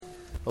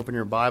Open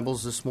your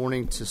Bibles this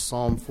morning to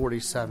Psalm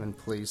 47,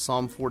 please.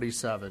 Psalm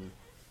 47.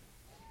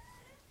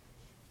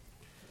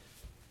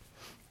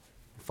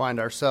 We find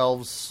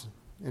ourselves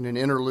in an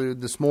interlude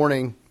this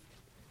morning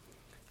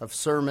of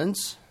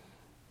sermons.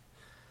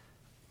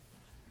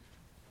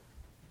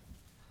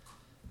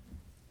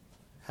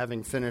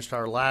 Having finished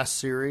our last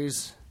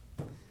series,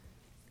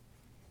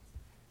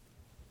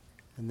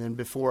 and then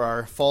before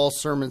our fall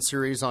sermon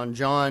series on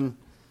John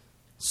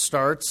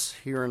starts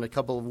here in a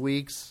couple of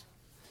weeks,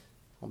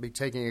 I'll be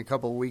taking a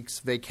couple of weeks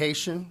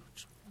vacation,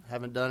 which I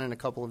haven't done in a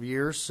couple of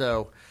years,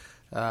 so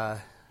we're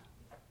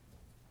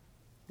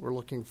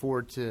looking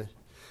forward to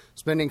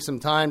spending some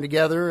time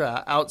together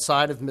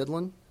outside of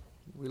Midland.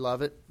 We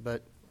love it,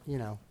 but,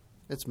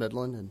 it's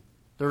Midland, and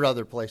there are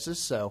other places,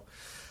 so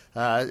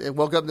I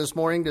woke up this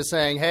morning to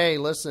saying, hey,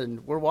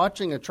 listen, we're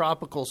watching a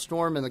tropical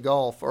storm in the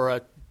Gulf, or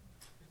a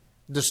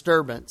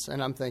disturbance,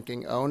 and I'm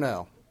thinking, oh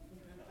no.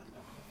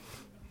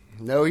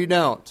 No, you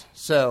don't.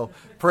 So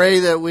pray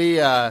that we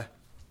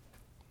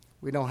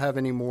don't have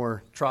any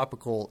more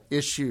tropical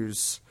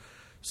issues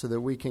so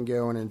that we can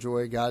go and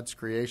enjoy God's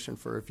creation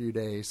for a few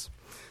days.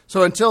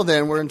 So until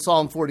then, we're in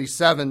Psalm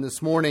 47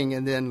 this morning,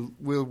 and then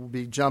we'll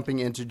be jumping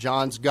into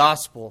John's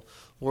Gospel,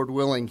 Lord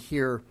willing,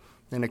 here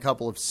in a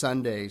couple of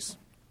Sundays,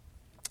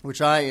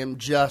 which I am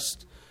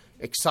just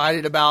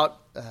excited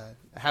about,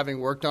 having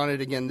worked on it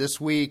again this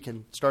week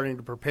and starting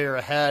to prepare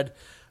ahead.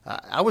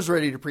 I was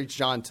ready to preach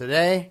John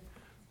today,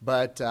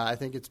 but I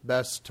think it's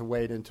best to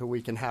wait until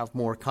we can have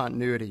more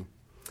continuity.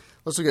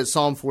 Let's look at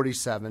Psalm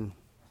 47.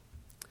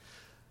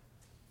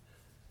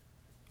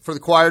 For the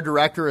choir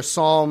director, a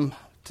psalm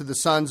to the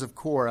sons of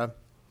Korah.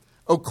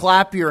 O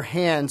clap your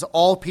hands,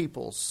 all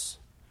peoples.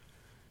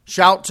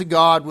 Shout to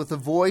God with a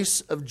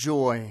voice of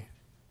joy.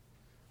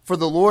 For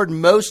the Lord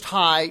Most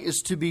High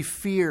is to be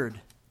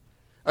feared,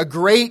 a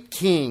great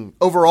king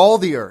over all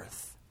the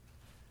earth.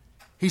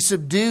 He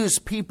subdues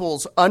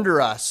peoples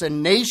under us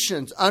and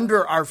nations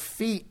under our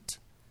feet.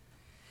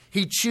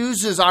 He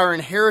chooses our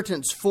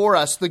inheritance for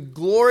us, the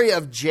glory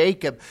of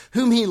Jacob,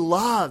 whom he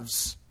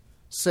loves.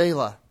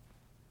 Selah.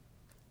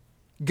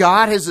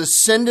 God has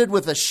ascended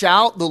with a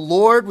shout, the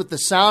Lord with the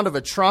sound of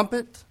a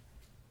trumpet.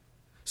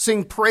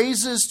 Sing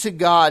praises to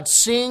God,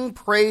 sing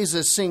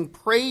praises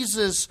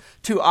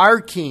to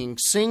our King,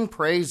 sing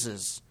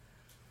praises.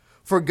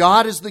 For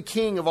God is the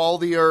King of all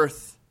the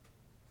earth.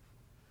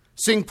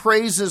 Sing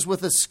praises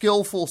with a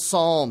skillful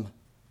psalm.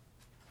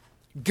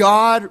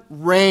 God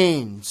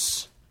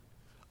reigns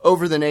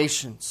over the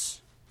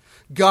nations.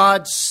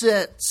 God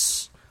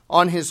sits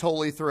on his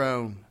holy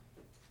throne.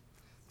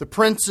 The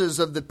princes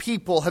of the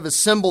people have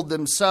assembled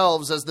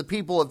themselves as the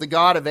people of the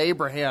God of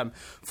Abraham,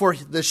 for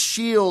the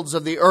shields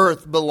of the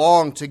earth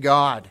belong to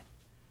God.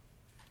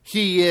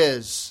 He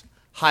is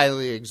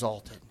highly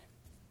exalted.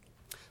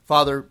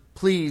 Father,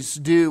 please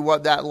do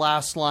what that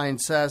last line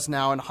says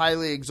now and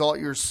highly exalt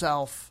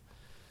yourself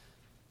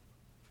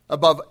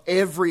above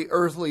every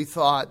earthly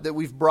thought that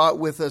we've brought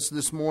with us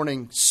this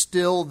morning.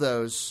 Still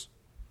those.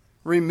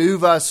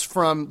 Remove us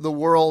from the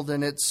world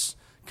and its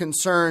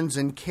concerns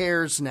and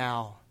cares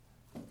now.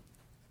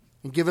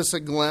 And give us a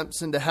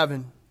glimpse into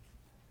heaven.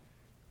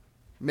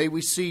 May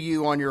we see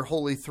you on your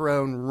holy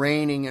throne,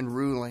 reigning and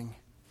ruling,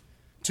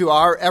 to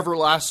our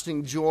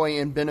everlasting joy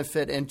and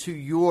benefit and to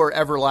your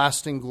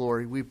everlasting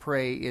glory. We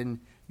pray in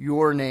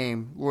your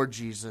name, Lord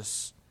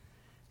Jesus.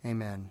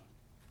 Amen.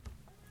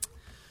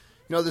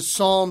 The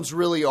Psalms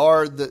really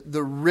are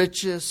the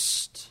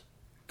richest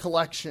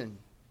collection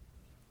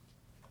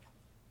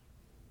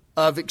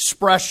of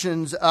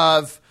expressions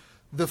of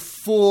the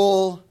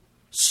full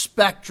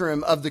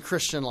spectrum of the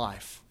Christian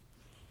life.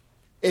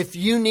 If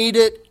you need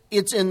it,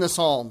 it's in the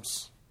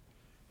Psalms.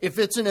 If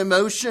it's an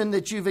emotion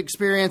that you've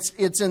experienced,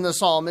 it's in the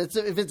Psalm. If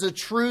it's a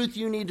truth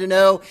you need to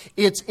know,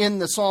 it's in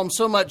the Psalm.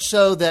 So much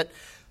so that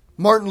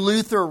Martin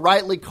Luther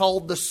rightly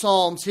called the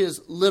Psalms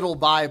his little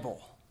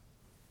Bible.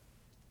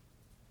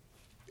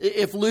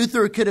 If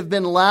Luther could have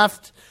been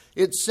left,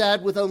 it's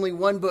said, with only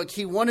one book,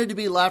 he wanted to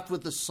be left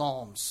with the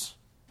Psalms.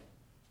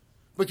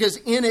 Because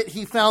in it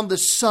he found the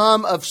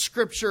sum of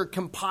Scripture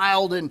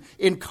compiled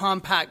in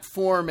compact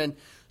form. And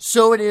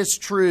so it is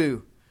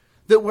true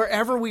that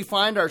wherever we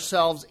find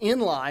ourselves in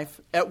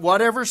life, at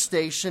whatever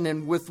station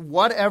and with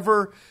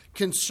whatever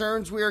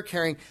concerns we are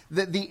carrying,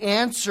 that the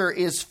answer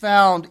is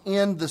found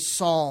in the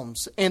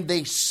Psalms. And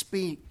they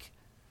speak.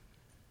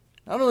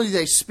 Not only do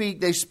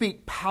they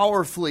speak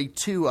powerfully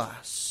to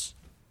us.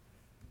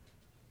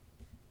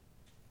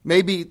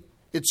 Maybe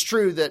it's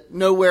true that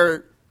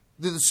nowhere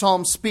do the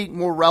Psalms speak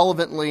more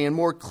relevantly and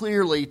more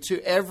clearly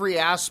to every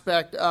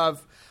aspect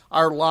of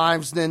our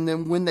lives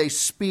than when they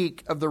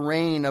speak of the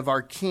reign of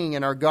our King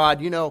and our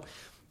God.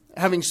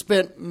 Having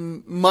spent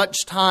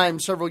much time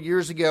several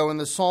years ago in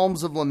the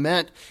Psalms of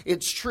Lament,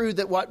 it's true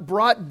that what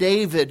brought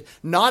David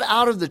not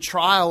out of the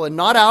trial and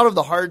not out of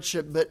the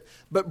hardship,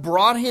 but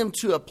brought him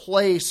to a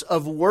place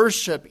of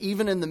worship,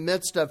 even in the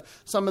midst of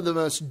some of the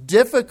most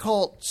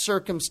difficult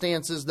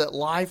circumstances that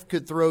life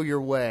could throw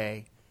your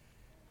way,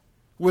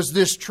 was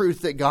this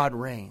truth that God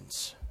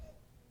reigns.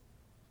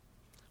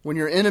 When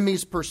your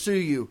enemies pursue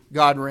you,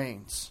 God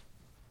reigns.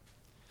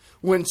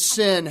 When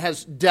sin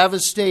has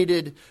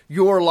devastated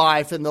your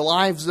life and the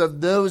lives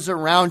of those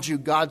around you,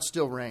 God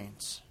still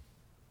reigns.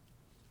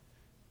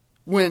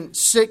 When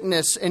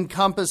sickness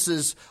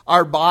encompasses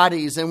our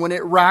bodies and when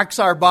it racks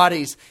our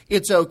bodies,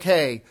 it's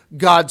okay.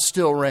 God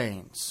still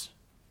reigns.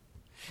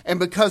 And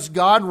because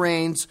God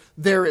reigns,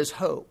 there is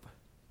hope.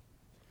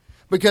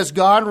 Because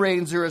God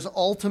reigns, there is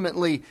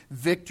ultimately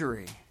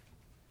victory.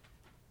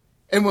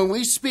 And when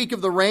we speak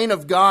of the reign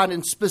of God,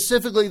 and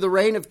specifically the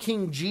reign of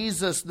King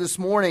Jesus this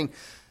morning,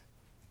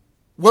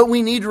 what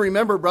we need to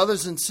remember,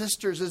 brothers and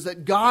sisters, is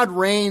that God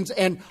reigns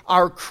and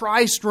our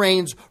Christ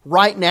reigns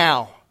right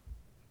now.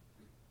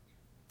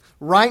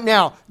 Right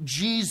now,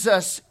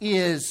 Jesus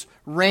is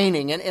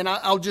reigning. And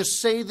I'll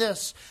just say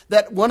this,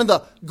 that one of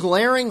the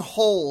glaring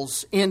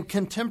holes in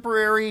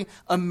contemporary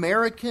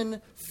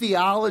American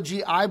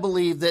theology, I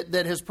believe,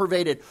 that has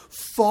pervaded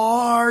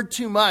far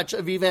too much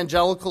of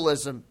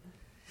evangelicalism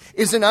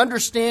is an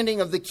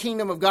understanding of the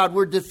kingdom of God.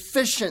 We're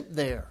deficient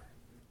there.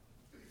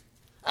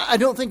 I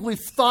don't think we've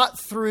thought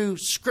through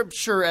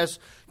Scripture as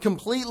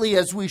completely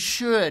as we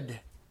should.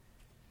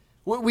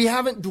 We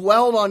haven't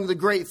dwelled on the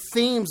great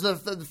themes, the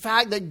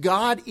fact that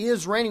God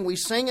is reigning. We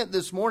sang it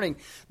this morning.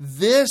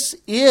 This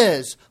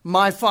is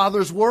my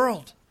Father's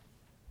world.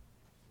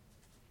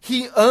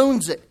 He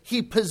owns it.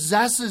 He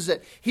possesses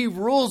it. He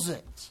rules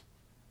it.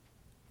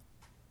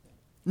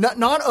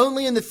 Not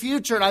only in the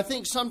future, and I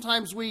think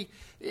sometimes we,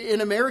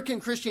 in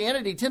American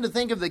Christianity, tend to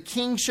think of the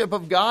kingship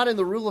of God and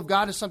the rule of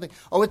God as something,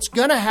 it's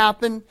going to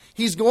happen.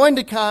 He's going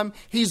to come.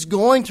 He's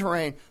going to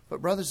reign.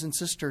 But brothers and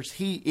sisters,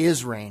 He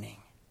is reigning.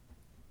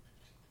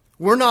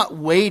 We're not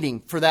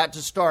waiting for that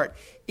to start.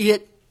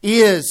 It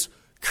is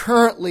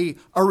currently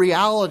a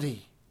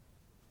reality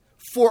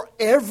for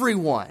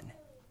everyone.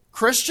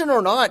 Christian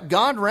or not,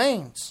 God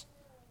reigns.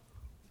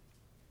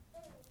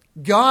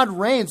 God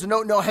reigns.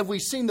 No, have we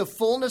seen the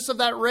fullness of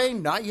that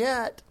reign? Not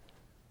yet.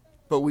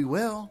 But we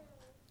will.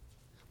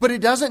 But it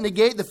doesn't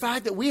negate the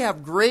fact that we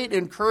have great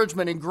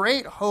encouragement and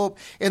great hope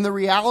in the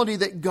reality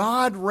that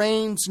God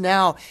reigns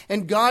now.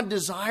 And God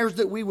desires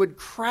that we would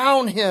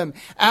crown Him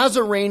as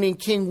a reigning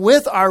King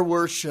with our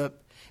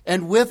worship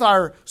and with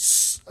our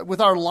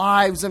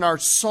lives and our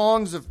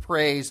songs of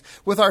praise,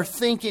 with our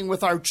thinking,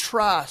 with our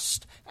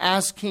trust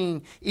as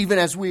King, even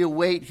as we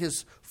await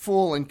His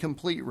full and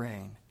complete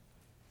reign.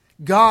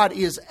 God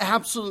is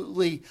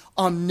absolutely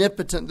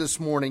omnipotent this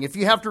morning. If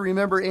you have to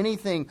remember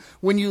anything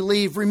when you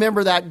leave,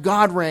 remember that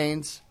God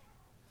reigns.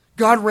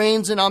 God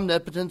reigns in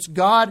omnipotence.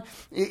 God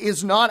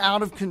is not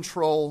out of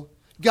control.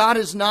 God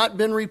has not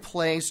been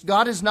replaced.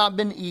 God has not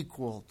been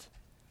equaled.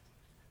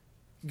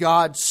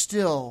 God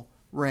still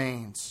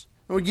reigns.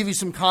 I will give you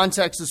some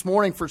context this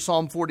morning for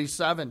Psalm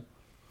 47.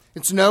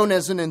 It's known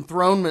as an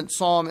enthronement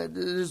psalm. It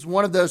is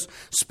one of those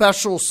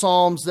special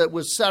psalms that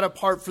was set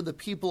apart for the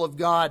people of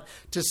God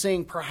to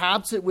sing.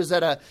 Perhaps it was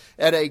at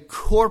a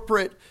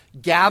corporate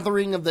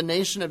gathering of the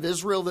nation of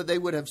Israel that they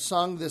would have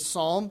sung this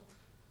psalm.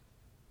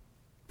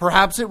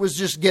 Perhaps it was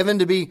just given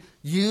to be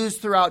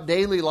used throughout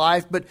daily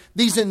life. But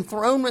these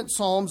enthronement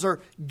psalms are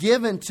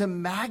given to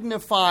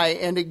magnify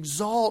and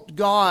exalt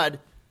God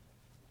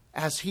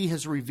as He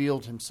has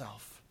revealed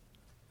Himself.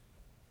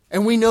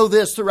 And we know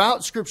this,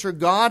 throughout Scripture,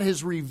 God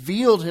has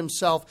revealed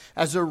Himself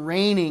as a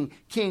reigning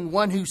King,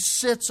 one who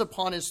sits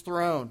upon His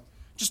throne.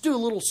 Just do a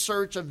little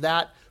search of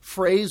that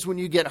phrase when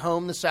you get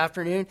home this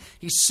afternoon.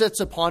 He sits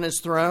upon His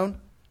throne.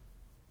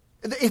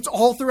 It's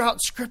all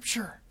throughout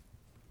Scripture.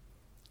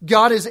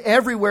 God is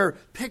everywhere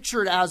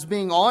pictured as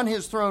being on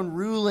His throne,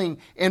 ruling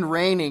and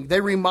reigning.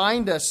 They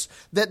remind us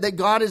that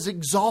God is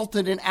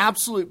exalted in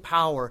absolute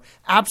power,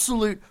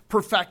 absolute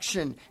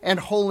perfection, and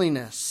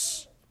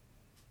holiness.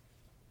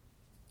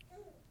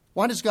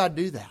 Why does God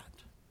do that?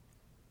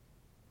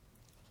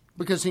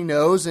 Because He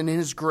knows, and in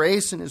His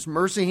grace and His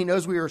mercy, He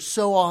knows we are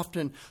so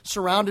often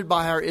surrounded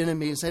by our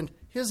enemies and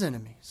His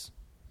enemies,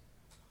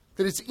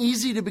 that it's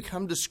easy to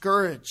become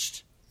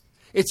discouraged.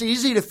 It's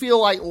easy to feel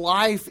like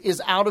life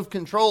is out of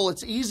control.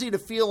 It's easy to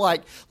feel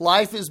like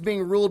life is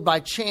being ruled by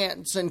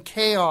chance and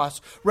chaos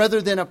rather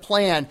than a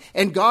plan.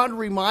 And God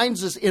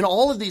reminds us in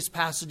all of these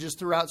passages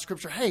throughout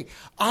Scripture, hey,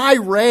 I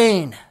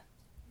reign.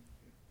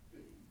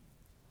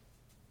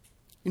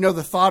 You know,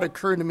 the thought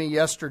occurred to me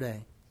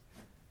yesterday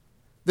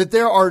that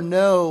there are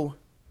no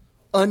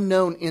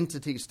unknown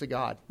entities to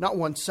God. Not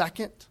one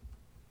second,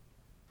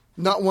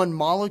 not one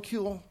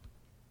molecule,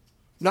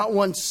 not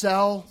one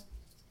cell.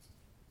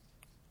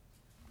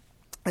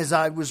 As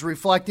I was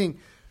reflecting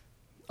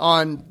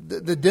on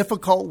the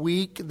difficult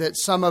week that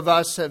some of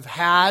us have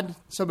had,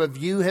 some of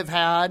you have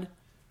had,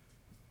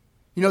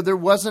 you know, there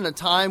wasn't a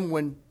time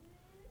when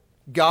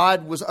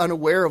God was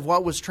unaware of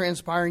what was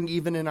transpiring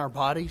even in our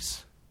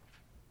bodies.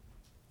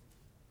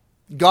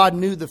 God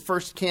knew the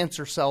first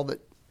cancer cell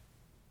that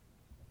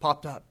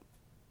popped up,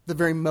 the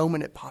very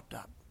moment it popped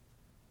up.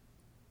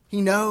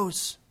 He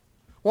knows.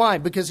 Why?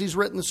 Because He's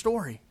written the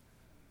story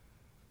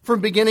from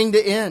beginning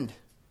to end.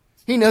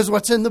 He knows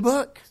what's in the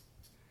book.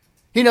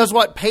 He knows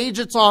what page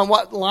it's on,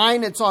 what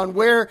line it's on,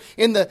 where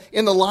in the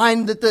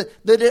line that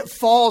it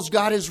falls.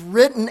 God has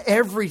written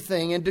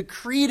everything and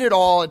decreed it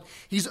all, and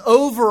He's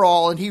over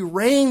all, and He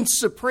reigns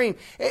supreme.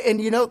 And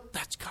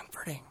that's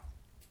comforting.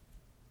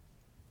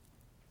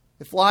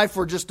 If life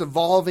were just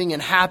evolving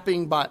and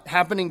happening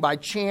by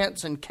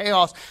chance and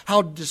chaos,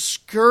 how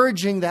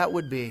discouraging that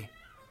would be.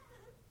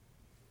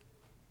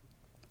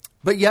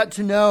 But yet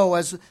to know,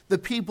 as the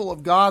people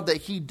of God, that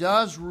He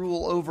does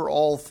rule over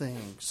all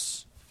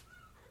things.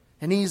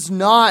 And He's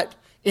not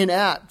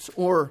inept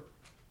or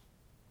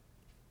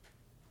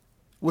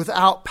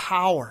without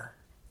power.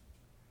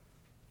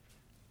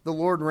 The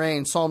Lord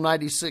reigns. Psalm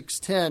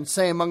 96:10,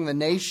 say among the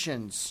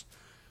nations,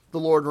 the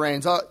Lord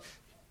reigns.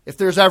 If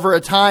there's ever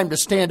a time to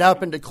stand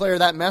up and declare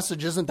that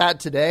message, isn't that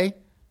today?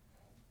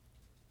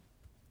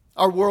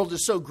 Our world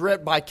is so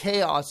gripped by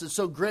chaos. It's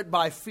so gripped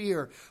by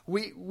fear.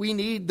 We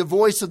need the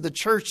voice of the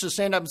church to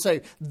stand up and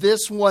say,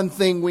 this one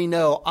thing we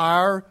know,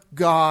 our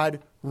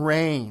God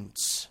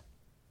reigns.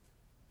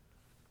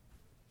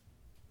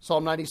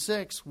 Psalm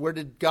 96, where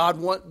did God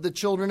want the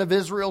children of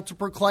Israel to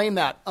proclaim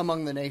that?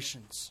 Among the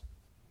nations.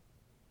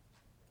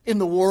 In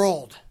the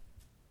world.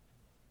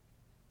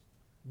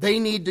 They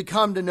need to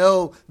come to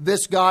know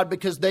this God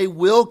because they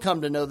will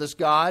come to know this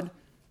God.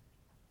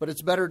 But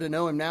it's better to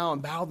know Him now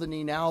and bow the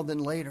knee now than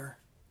later.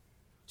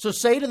 So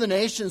say to the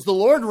nations, the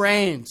Lord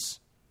reigns.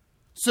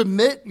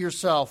 Submit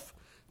yourself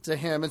to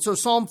Him. And so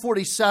Psalm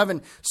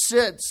 47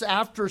 sits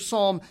after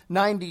Psalm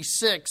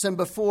 96 and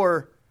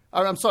before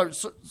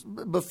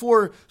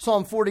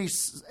Psalm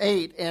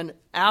 48 and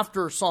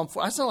after Psalm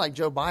 4. I sound like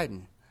Joe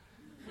Biden.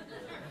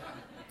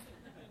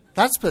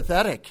 That's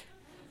pathetic.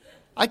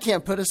 I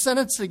can't put a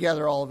sentence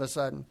together all of a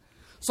sudden.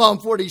 Psalm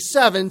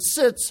 47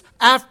 sits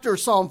after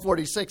Psalm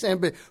 46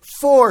 and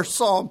before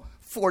Psalm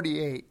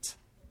 48.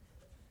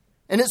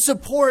 And it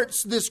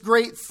supports this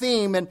great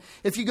theme. And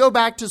if you go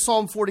back to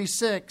Psalm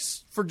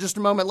 46 for just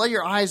a moment, let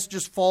your eyes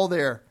just fall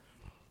there.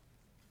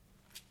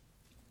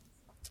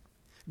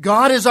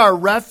 God is our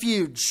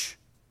refuge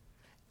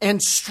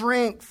and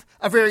strength,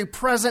 a very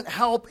present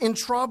help in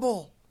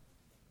trouble.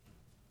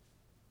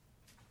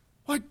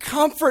 What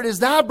comfort is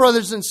that,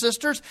 brothers and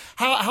sisters?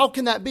 How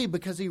can that be?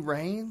 Because He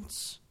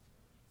reigns.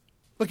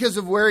 Because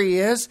of where He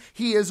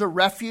is a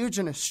refuge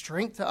and a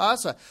strength to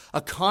us,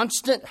 a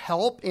constant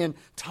help in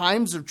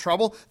times of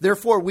trouble.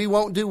 Therefore, we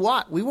won't do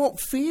what? We won't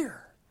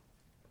fear.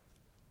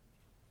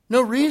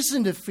 No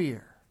reason to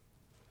fear.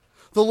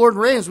 The Lord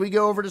reigns. We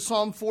go over to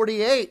Psalm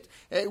 48.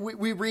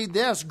 We read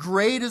this.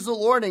 Great is the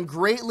Lord and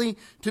greatly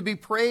to be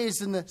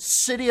praised in the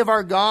city of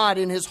our God,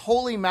 in His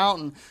holy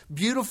mountain.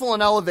 Beautiful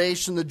in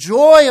elevation. The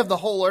joy of the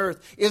whole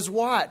earth is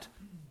what?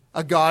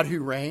 A God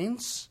who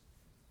reigns.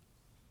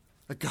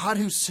 A God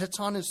who sits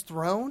on His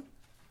throne.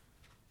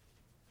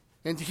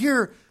 And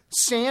here,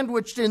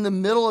 sandwiched in the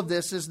middle of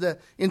this, is the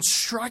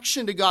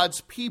instruction to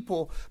God's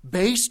people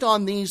based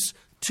on these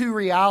two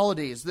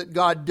realities, that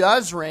God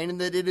does reign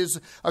and that it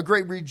is a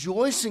great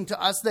rejoicing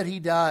to us that He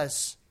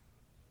does.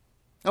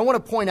 I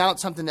want to point out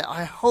something that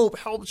I hope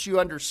helps you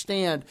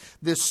understand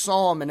this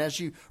psalm, and as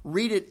you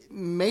read it,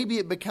 maybe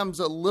it becomes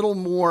a little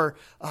more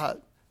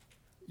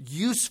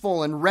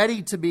useful and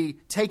ready to be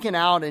taken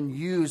out and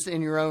used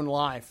in your own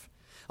life.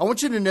 I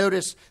want you to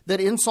notice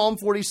that in Psalm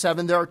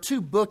 47, there are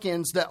two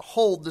bookends that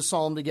hold the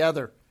psalm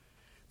together.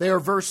 They are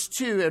verse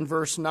 2 and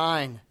verse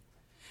 9.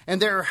 And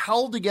they're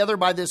held together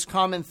by this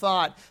common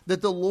thought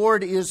that the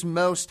Lord is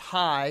most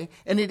high.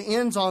 And it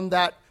ends on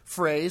that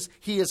phrase,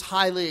 He is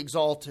highly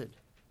exalted.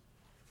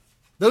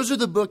 Those are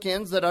the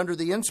bookends that under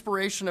the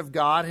inspiration of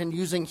God and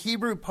using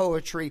Hebrew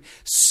poetry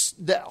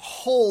that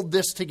hold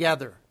this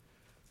together.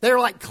 They're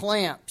like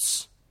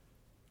clamps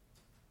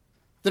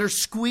that are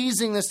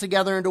squeezing this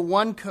together into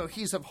one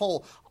cohesive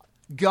whole.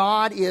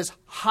 God is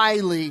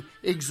highly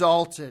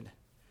exalted.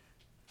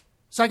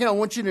 Second, I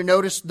want you to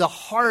notice the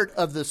heart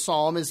of the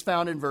psalm is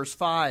found in verse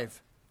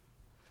 5.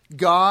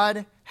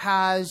 God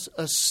has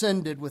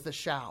ascended with a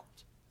shout.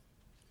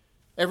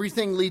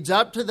 Everything leads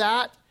up to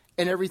that,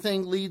 and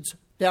everything leads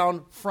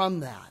down from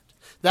that.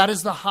 That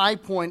is the high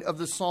point of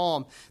the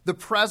psalm. The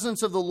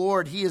presence of the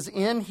Lord. He is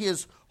in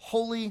His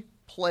holy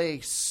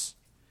place,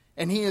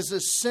 and He has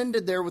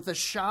ascended there with a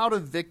shout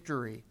of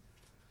victory,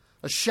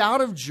 a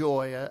shout of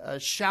joy, a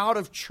shout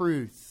of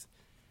truth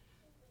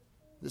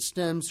that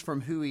stems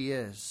from who He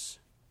is.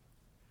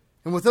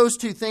 And with those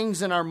two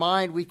things in our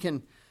mind, we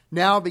can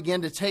now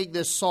begin to take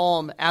this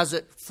psalm as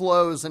it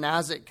flows and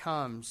as it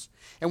comes.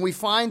 And we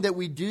find that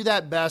we do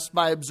that best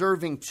by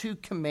observing two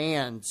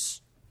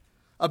commands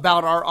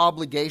about our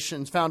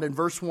obligations found in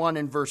verse 1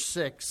 and verse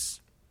 6.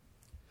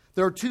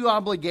 There are two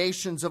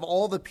obligations of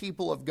all the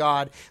people of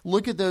God.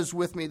 Look at those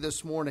with me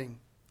this morning.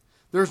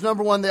 There's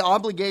number one, the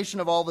obligation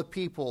of all the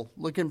people.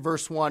 Look in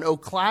verse 1. Oh,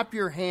 clap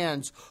your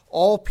hands,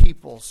 all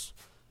peoples.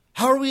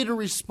 How are we to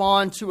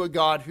respond to a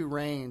God who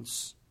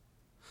reigns?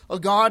 A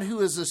God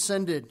who has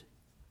ascended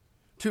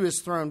to His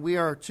throne. We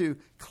are to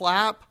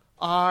clap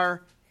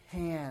our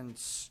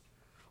hands.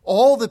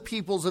 All the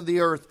peoples of the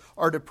earth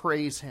are to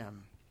praise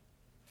Him.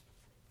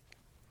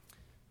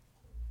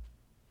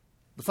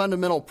 The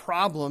fundamental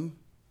problem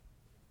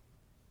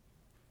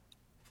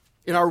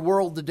in our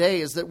world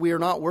today is that we are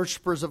not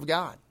worshipers of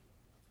God.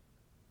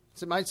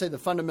 So it might say the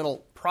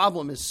fundamental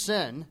problem is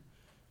sin.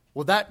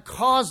 Well, that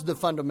caused the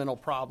fundamental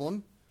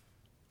problem.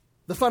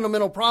 The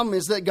fundamental problem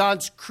is that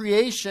God's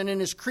creation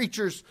and His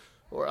creatures,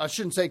 or I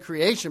shouldn't say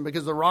creation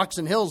because the rocks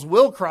and hills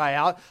will cry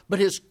out, but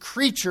His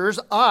creatures,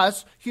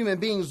 us, human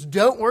beings,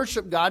 don't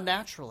worship God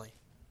naturally.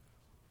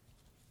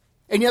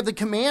 And yet the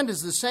command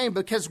is the same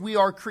because we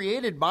are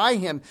created by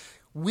Him.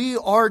 We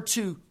are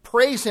to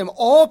praise Him.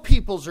 All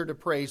peoples are to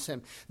praise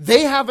Him.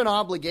 They have an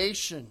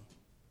obligation.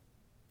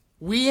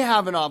 We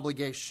have an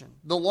obligation.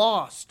 The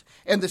lost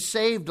and the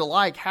saved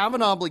alike have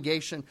an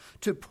obligation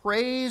to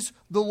praise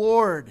the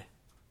Lord.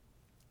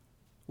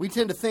 We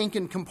tend to think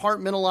in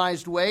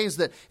compartmentalized ways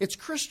that it's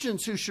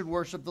Christians who should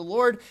worship the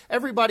Lord.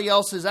 Everybody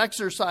else has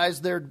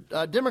exercised their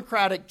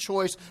democratic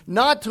choice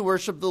not to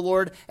worship the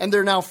Lord, and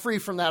they're now free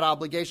from that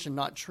obligation.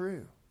 Not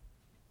true.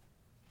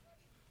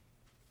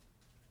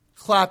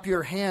 Clap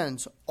your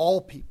hands,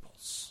 all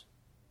peoples,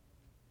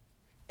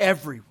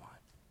 everyone,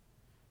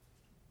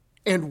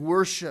 and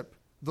worship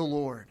the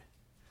Lord.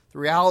 The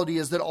reality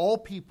is that all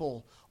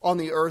people on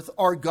the earth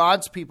are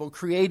God's people,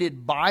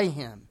 created by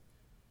Him.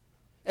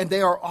 And they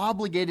are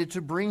obligated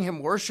to bring Him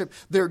worship.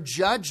 Their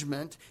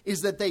judgment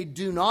is that they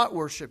do not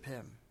worship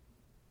Him.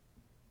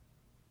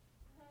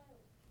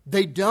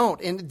 They don't,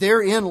 and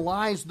therein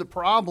lies the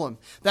problem.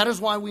 That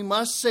is why we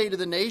must say to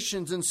the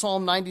nations in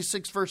Psalm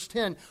 96, verse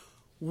 10,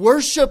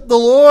 worship the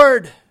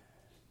Lord.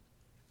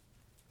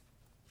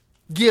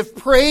 Give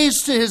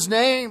praise to His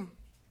name.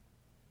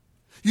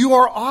 You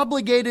are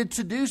obligated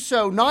to do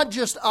so, not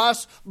just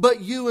us,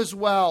 but you as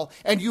well.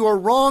 And you are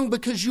wrong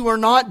because you are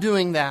not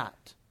doing that.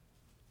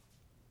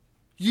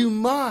 You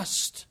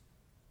must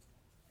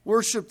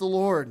worship the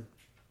Lord.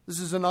 This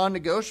is a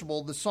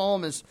non-negotiable. The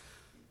psalm is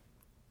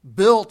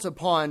built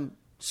upon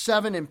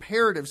 7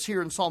 imperatives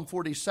here in Psalm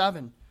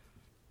 47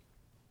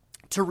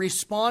 to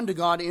respond to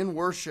God in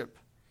worship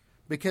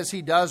because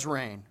He does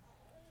reign.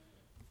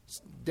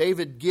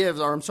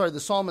 The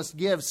psalmist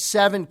gives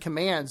 7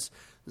 commands,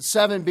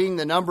 7 being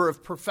the number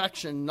of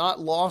perfection, not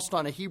lost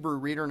on a Hebrew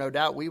reader. No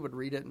doubt we would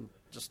read it and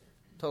just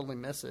totally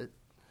miss it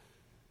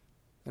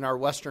in our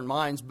Western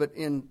minds, but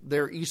in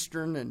their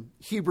Eastern and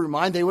Hebrew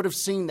mind, they would have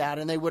seen that,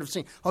 and they would have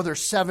seen,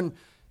 there's 7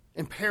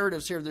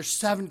 imperatives here. There's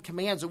 7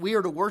 commands that we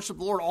are to worship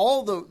the Lord.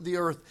 All the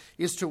earth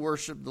is to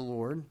worship the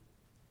Lord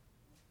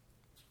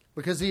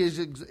because He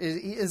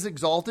is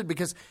exalted,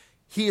 because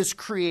He has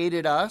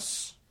created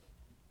us.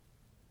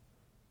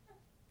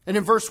 And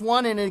in verse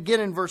 1 and again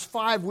in verse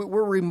 5,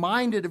 we're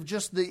reminded of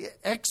just the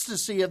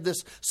ecstasy of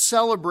this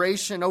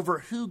celebration over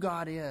who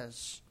God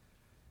is.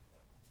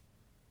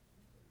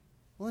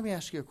 Well, let me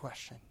ask you a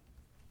question.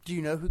 Do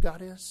you know who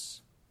God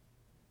is?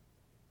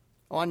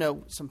 Oh, I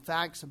know some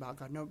facts about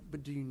God. No,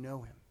 but do you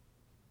know Him?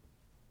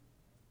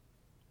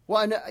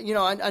 Well,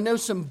 I know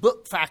some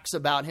book facts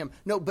about Him.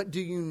 No, but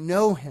do you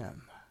know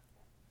Him?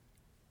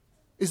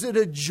 Is it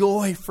a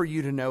joy for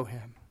you to know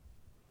Him?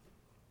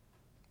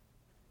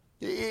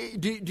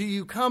 Do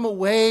you come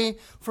away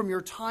from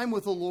your time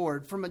with the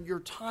Lord, from your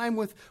time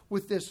with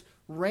this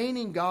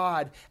reigning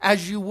God,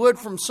 as you would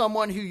from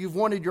someone who you've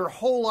wanted your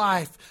whole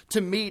life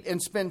to meet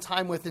and spend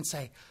time with, and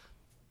say,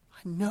 I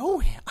know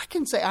Him. I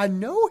can say, I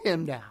know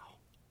Him now.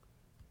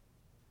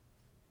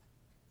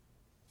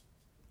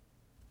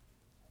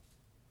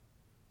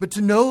 But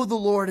to know the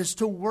Lord is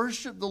to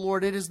worship the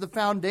Lord. It is the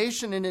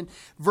foundation. And in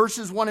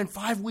verses 1 and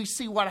 5, we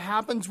see what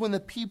happens when the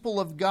people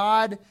of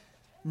God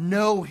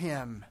know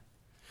Him.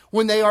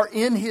 When they are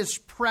in His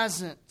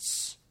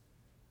presence.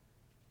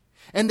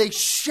 And they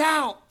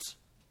shout.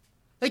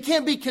 They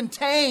can't be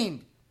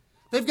contained.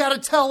 They've got to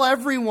tell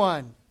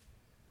everyone.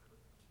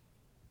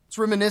 It's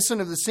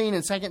reminiscent of the scene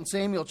in 2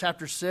 Samuel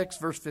chapter 6,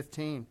 verse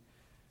 15.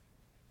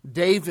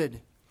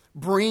 David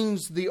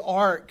brings the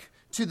ark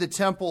to the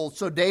temple.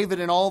 So David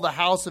and all the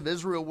house of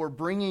Israel were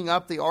bringing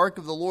up the ark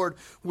of the Lord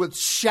with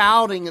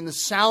shouting and the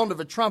sound of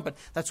a trumpet.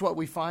 That's what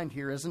we find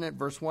here, isn't it?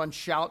 Verse 1,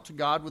 shout to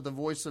God with the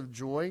voice of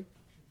joy.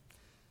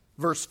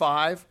 Verse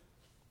 5,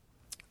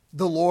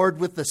 the Lord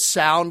with the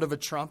sound of a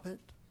trumpet.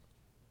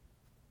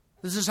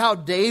 This is how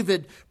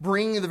David,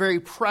 bringing the very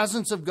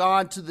presence of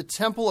God to the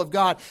temple of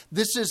God,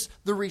 this is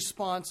the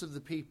response of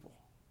the people.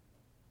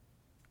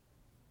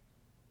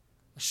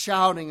 A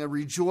shouting, a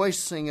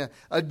rejoicing,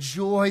 a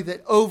joy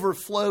that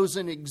overflows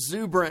in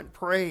exuberant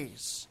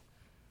praise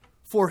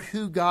for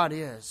who God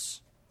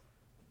is.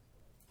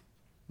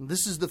 And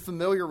this is the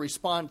familiar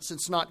response.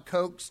 It's not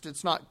coaxed,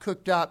 it's not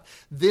cooked up.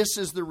 This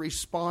is the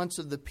response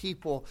of the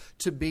people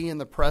to be in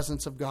the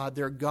presence of God.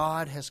 Their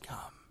God has come.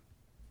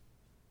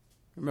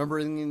 Remember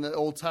in the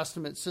Old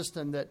Testament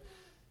system that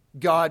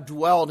God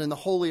dwelled in the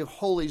Holy of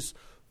Holies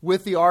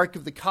with the Ark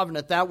of the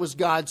Covenant. That was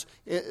God's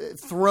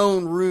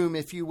throne room,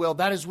 if you will.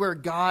 That is where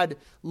God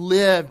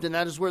lived, and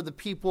that is where the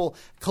people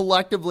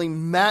collectively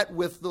met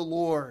with the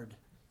Lord.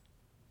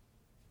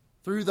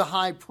 through the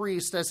high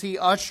priest as he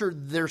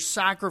ushered their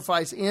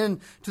sacrifice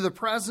into the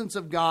presence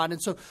of God.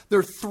 And so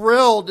they're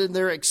thrilled and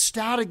they're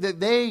ecstatic that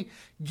they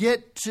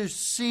get to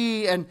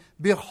see and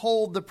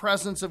behold the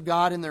presence of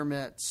God in their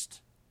midst.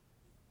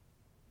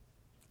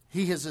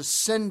 He has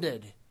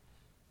ascended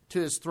to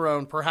his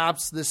throne.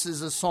 Perhaps this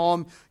is a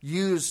psalm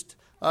used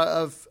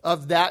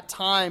of that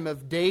time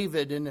of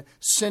David in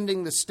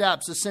ascending the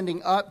steps,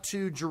 ascending up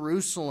to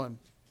Jerusalem.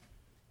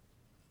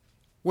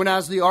 When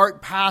as the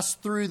ark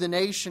passed through the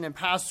nation and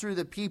passed through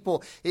the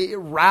people, it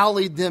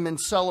rallied them in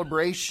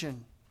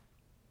celebration.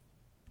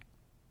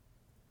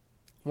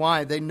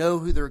 Why? They know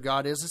who their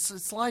God is.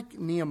 It's like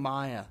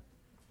Nehemiah,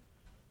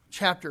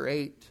 chapter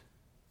 8.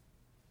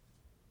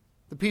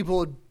 The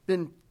people had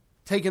been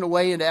taken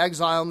away into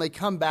exile and they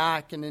come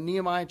back. And in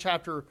Nehemiah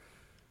chapter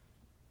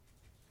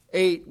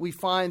 8, we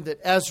find that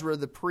Ezra,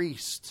 the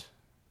priest,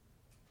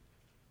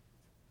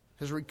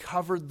 has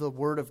recovered the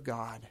word of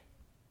God.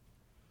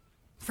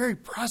 The very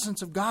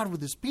presence of God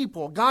with his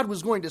people. God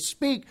was going to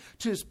speak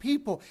to his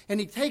people. And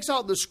he takes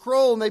out the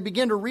scroll and they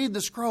begin to read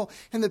the scroll.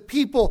 And the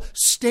people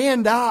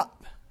stand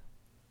up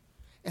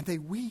and they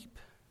weep.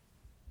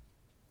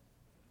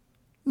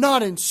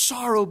 Not in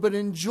sorrow, but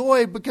in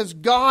joy, because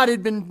God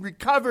had been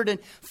recovered and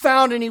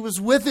found, and he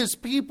was with his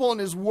people, and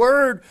his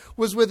word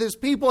was with his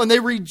people, and they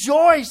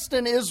rejoiced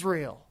in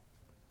Israel.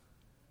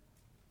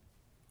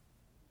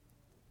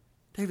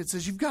 David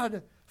says, you've got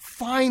to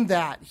find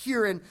that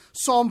here in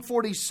Psalm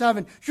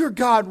 47. Your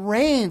God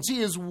reigns.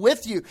 He is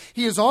with you.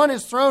 He is on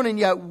his throne and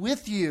yet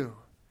with you.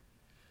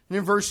 And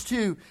in verse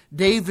 2,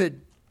 the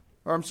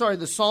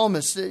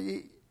psalmist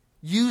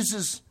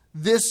uses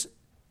this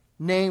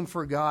name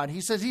for God. He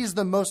says he is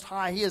the Most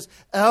High. He is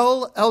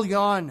El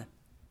Elyon.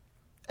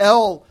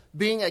 El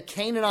being a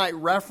Canaanite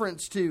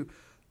reference to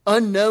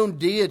unknown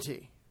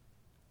deity.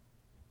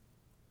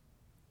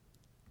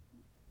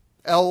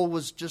 El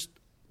was just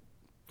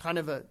kind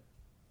of a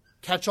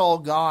catch-all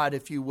God,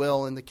 if you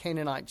will, in the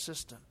Canaanite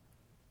system.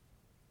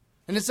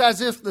 And it's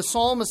as if the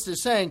psalmist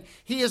is saying,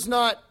 he is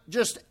not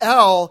just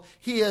El,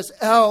 he is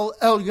El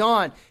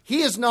Elyon.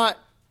 He is not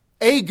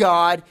a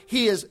God,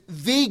 he is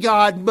the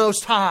God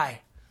Most High.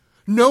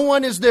 No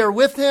one is there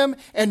with him,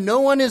 and no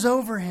one is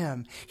over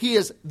him. He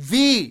is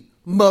the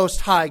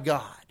Most High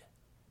God.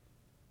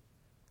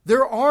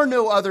 There are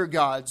no other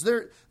gods.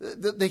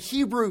 The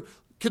Hebrew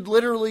could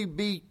literally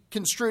be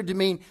construed to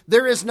mean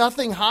there is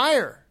nothing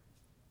higher.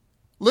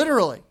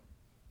 Literally.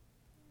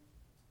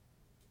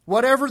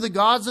 Whatever the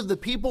gods of the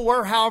people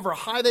were, however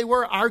high they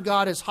were, our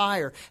God is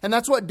higher. And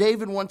that's what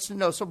David wants to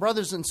know. So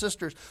brothers and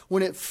sisters,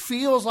 when it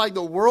feels like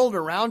the world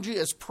around you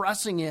is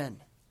pressing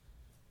in,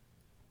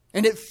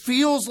 and it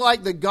feels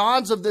like the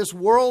gods of this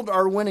world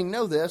are winning,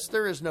 know this,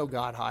 there is no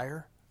God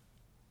higher.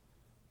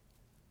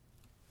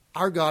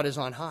 Our God is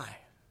on high.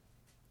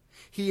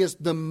 He is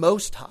the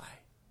Most High.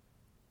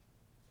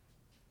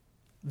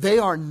 They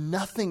are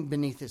nothing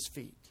beneath his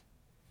feet.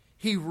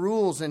 He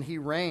rules and he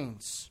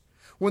reigns.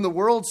 When the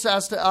world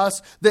says to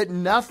us that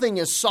nothing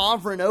is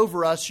sovereign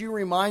over us, you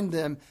remind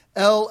them,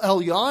 El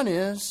Elyon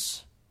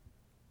is.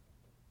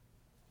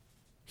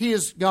 He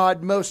is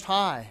God Most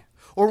High.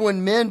 Or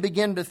when men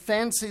begin to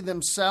fancy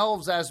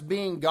themselves as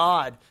being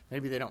God,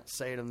 maybe they don't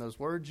say it in those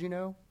words,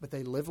 but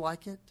they live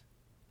like it.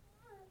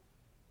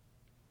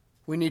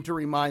 We need to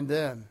remind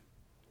them,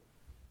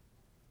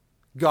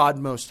 God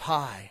Most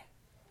High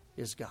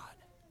is God.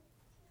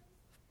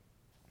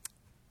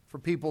 For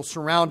people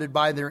surrounded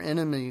by their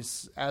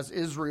enemies, as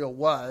Israel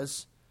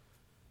was,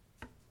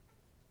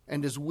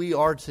 and as we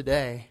are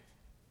today,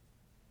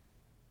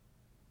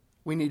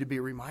 we need to be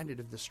reminded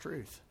of this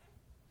truth.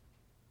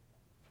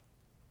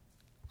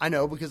 I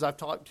know because I've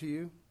talked to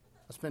you.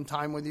 I spend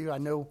time with you. I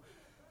know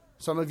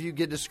some of you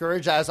get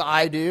discouraged, as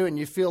I do, and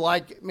you feel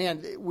like,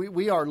 man,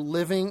 we are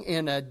living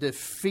in a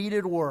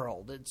defeated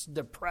world. It's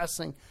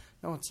depressing.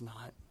 No, it's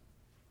not.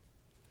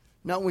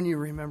 Not when you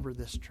remember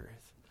this truth.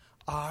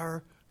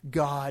 Our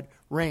God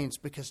reigns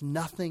because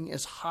nothing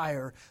is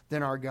higher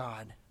than our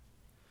God.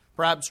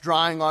 Perhaps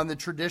drawing on the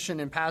tradition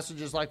in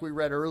passages like we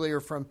read earlier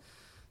from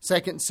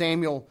 2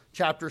 Samuel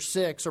chapter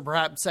 6, or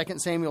perhaps 2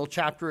 Samuel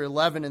chapter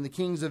 11 in the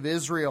kings of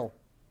Israel.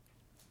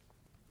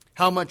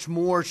 How much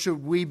more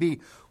should we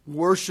be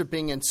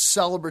worshiping in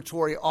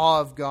celebratory awe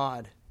of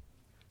God?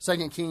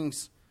 2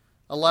 Kings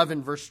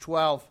 11, verse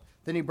 12.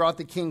 Then he brought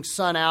the king's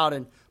son out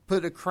and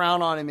put a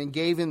crown on him and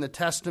gave him the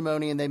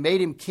testimony. And they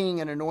made him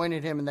king and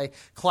anointed him. And they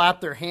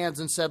clapped their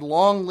hands and said,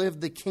 "Long live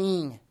the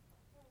king."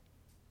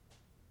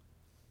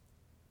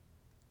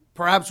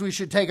 Perhaps we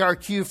should take our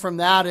cue from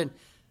that and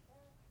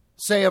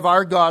say of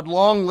our God,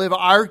 "Long live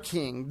our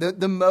King,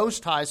 the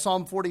Most High."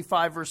 Psalm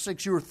 45, verse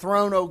 6, "Your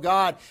throne, O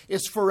God,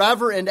 is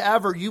forever and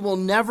ever. You will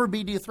never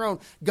be dethroned."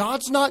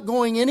 God's not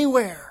going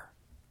anywhere.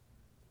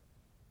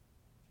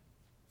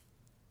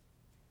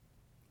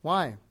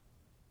 Why?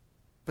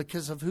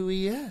 Because of who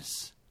he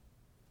is.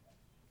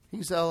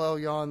 He's El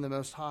Elyon, the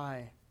Most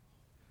High.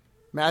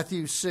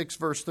 Matthew 6,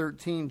 verse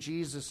 13,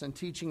 Jesus, in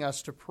teaching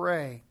us to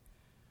pray,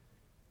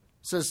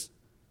 says,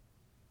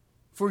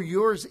 "For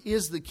yours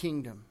is the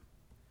kingdom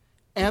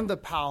and the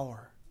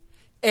power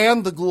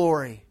and the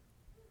glory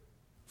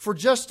for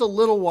just a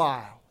little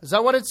while. Is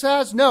that what it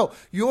says? No.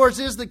 Yours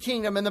is the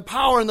kingdom and the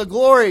power and the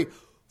glory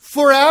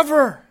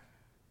forever.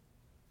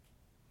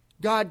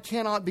 God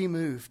cannot be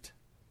moved.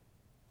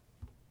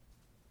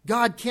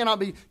 God cannot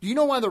be. Do you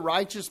know why the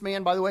righteous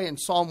man, by the way, in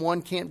Psalm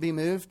 1 can't be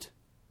moved?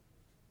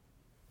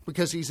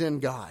 Because he's in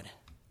God.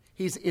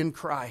 He's in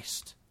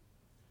Christ.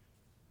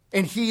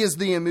 And He is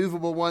the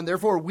immovable one.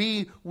 Therefore,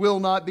 we will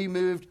not be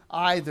moved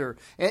either.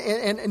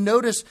 And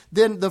notice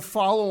then the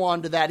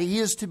follow-on to that. He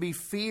is to be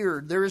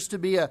feared. There is to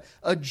be a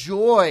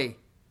joy,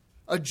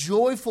 a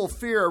joyful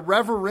fear, a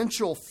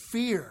reverential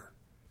fear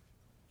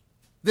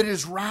that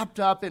is wrapped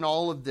up in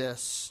all of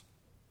this.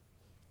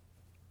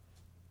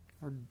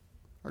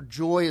 Our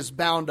joy is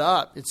bound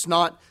up. It's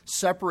not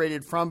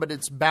separated from, but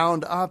it's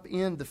bound up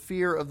in the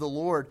fear of the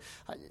Lord.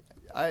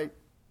 I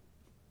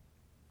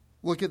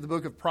look at the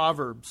book of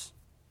Proverbs.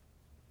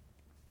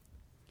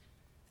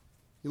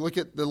 You look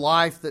at the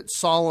life that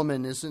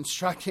Solomon is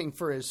instructing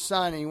for his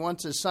son, and he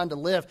wants his son to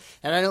live.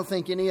 And I don't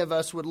think any of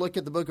us would look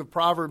at the book of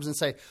Proverbs and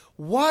say,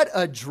 what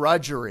a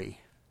drudgery.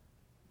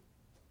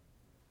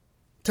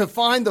 To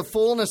find the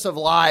fullness of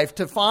life,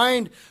 to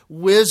find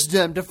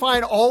wisdom, to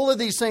find all of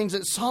these things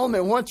that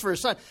Solomon wants for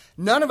his son.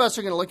 None of us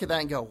are going to look at that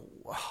and go,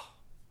 wow,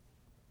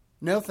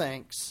 no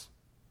thanks.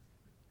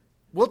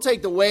 We'll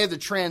take the way of the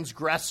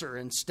transgressor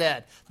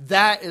instead.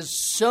 That is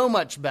so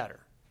much better.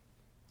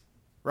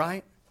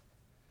 Right?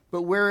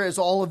 But where is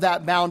all of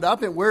that bound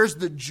up? And where's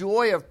the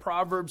joy of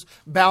Proverbs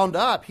bound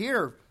up?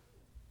 Here,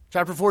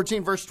 chapter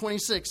 14, verse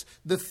 26.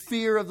 The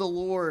fear of the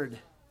Lord,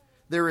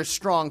 there is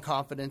strong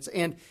confidence,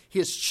 and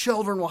His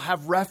children will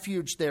have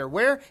refuge there.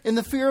 Where? In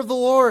the fear of the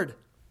Lord.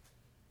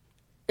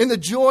 In the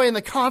joy and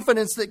the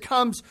confidence that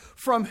comes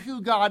from who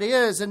God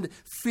is and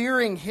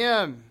fearing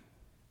Him.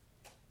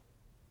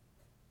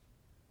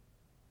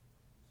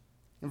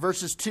 In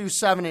verses 2,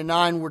 7, and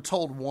 9, we're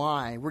told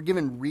why. We're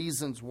given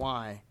reasons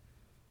why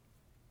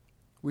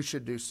we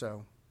should do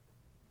so.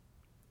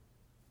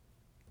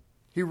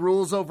 He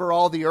rules over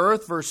all the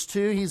earth. Verse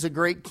 2, He's a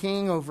great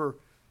king over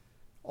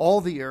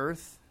all the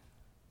earth.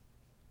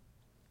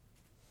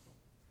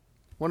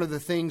 One of the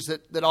things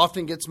that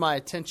often gets my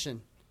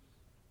attention,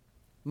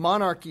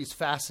 monarchies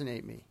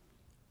fascinate me.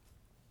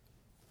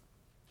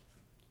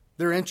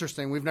 They're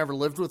interesting. We've never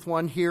lived with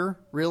one here,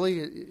 really,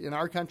 in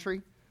our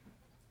country.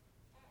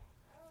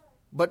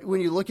 But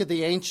when you look at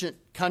the ancient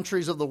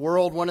countries of the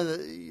world,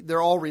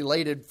 they're all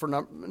related for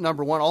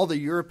number one. All the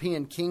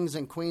European kings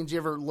and queens, you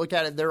ever look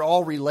at it, they're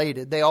all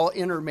related. They all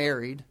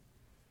intermarried.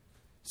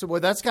 So, boy,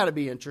 that's got to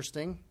be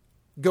interesting.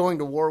 Going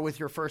to war with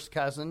your first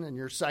cousin and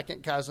your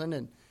second cousin.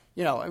 And,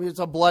 it's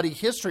a bloody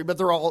history, but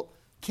they're all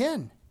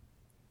kin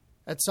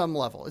at some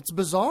level. It's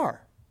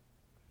bizarre.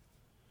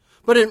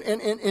 But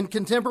in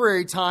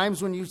contemporary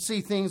times, when you see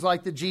things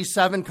like the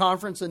G7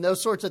 conference and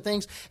those sorts of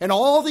things, and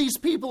all these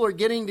people are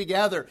getting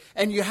together,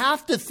 and you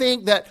have to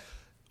think that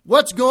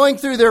what's going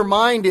through their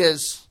mind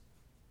is,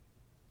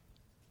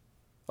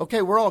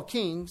 okay, we're all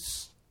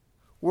kings,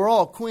 we're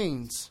all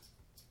queens,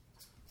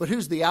 but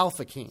who's the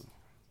alpha king?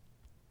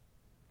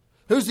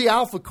 Who's the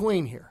alpha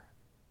queen here,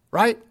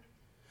 right?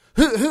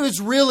 Who's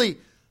really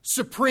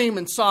supreme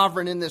and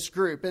sovereign in this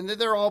group? And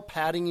they're all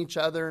patting each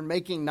other and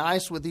making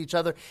nice with each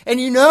other. And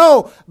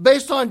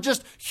based on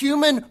just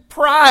human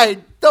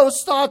pride,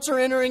 those thoughts are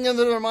entering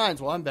into their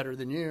minds. Well, I'm better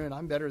than you, and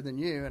I'm better than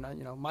you,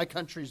 and my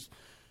country's...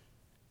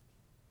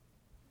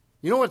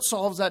 You know what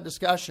solves that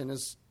discussion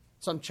is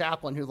some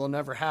chaplain who they'll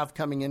never have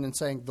coming in and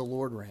saying, the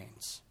Lord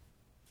reigns.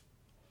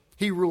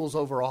 He rules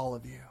over all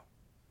of you.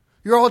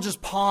 You're all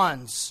just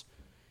pawns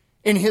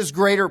in His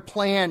greater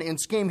plan and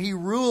scheme. He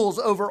rules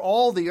over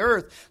all the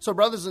earth. So,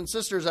 brothers and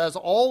sisters, as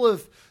all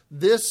of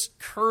this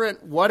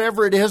current,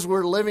 whatever it is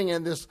we're living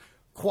in, this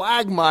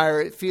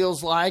quagmire, it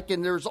feels like,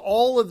 and there's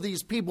all of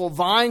these people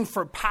vying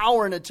for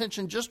power and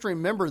attention, just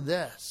remember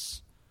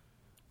this: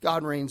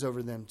 God reigns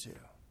over them too.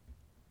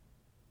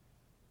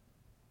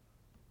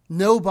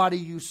 Nobody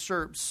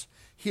usurps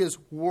His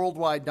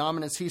worldwide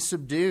dominance. He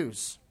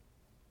subdues.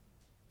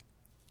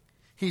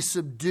 He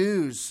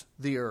subdues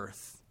the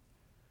earth.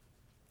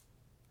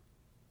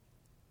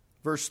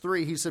 Verse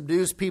 3, He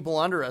subdues people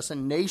under us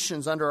and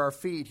nations under our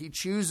feet. He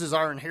chooses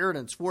our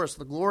inheritance for us,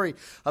 the glory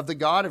of the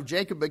God of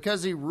Jacob,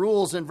 because He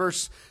rules in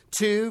verse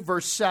 2,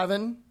 verse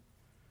 7,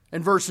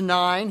 and verse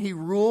 9. He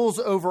rules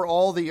over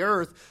all the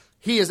earth.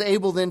 He is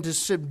able then to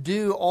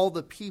subdue all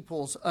the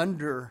peoples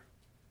under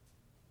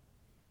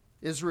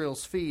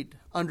Israel's feet,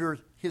 under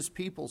His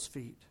people's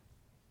feet.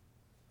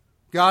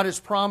 God has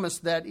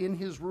promised that in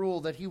His rule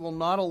that He will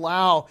not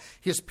allow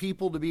His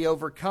people to be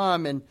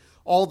overcome and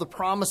all the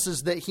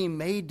promises that He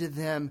made to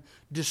them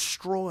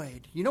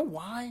destroyed. You know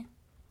why?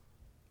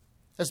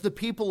 As the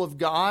people of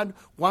God,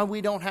 why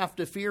we don't have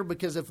to fear?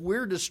 Because if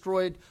we're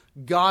destroyed,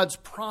 God's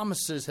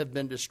promises have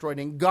been destroyed.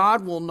 And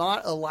God will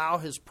not allow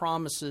His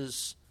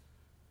promises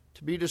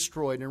to be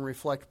destroyed and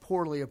reflect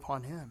poorly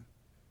upon Him.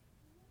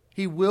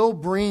 He will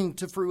bring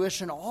to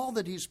fruition all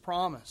that He's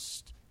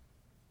promised.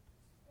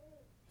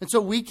 And so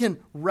we can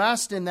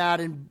rest in that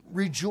and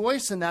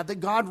rejoice in that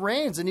God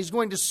reigns and He's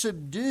going to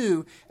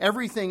subdue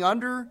everything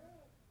under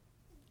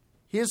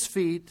His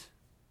feet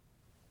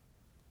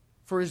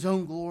for His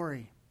own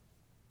glory.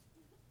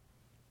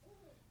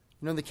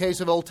 You know, in the case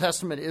of Old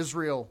Testament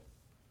Israel,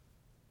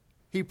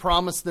 He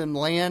promised them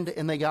land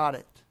and they got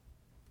it.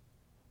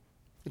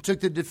 It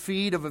took the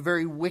defeat of a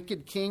very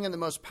wicked king and the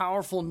most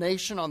powerful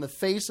nation on the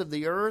face of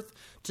the earth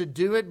to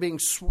do it,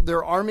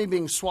 their army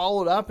being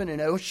swallowed up in an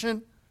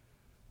ocean.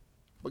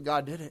 But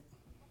God did it.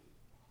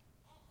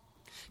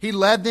 He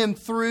led them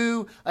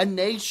through a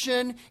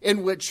nation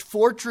in which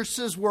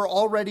fortresses were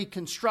already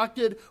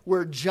constructed,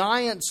 where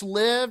giants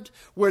lived,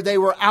 where they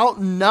were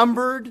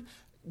outnumbered,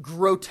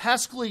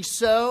 grotesquely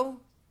so,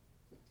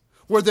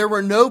 where there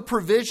were no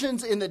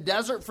provisions in the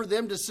desert for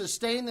them to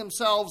sustain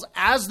themselves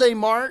as they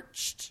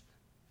marched.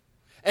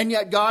 And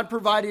yet God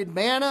provided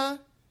manna,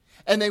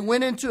 and they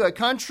went into a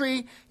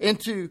country,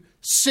 into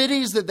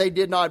cities that they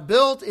did not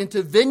build,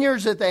 into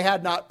vineyards that they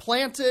had not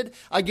planted,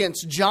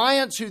 against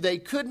giants who they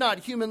could not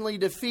humanly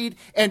defeat,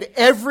 and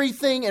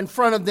everything in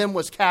front of them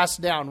was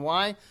cast down.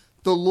 Why?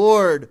 The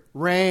Lord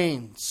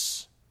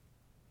reigns.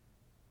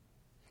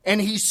 And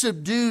He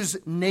subdues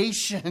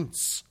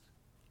nations.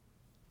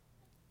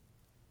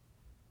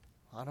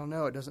 I don't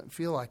know, it doesn't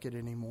feel like it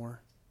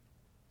anymore.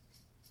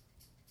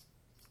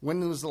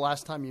 When was the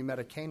last time you met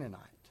a Canaanite?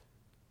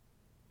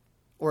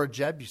 Or a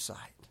Jebusite?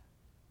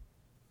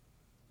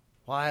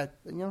 Why,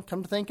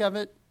 come to think of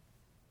it,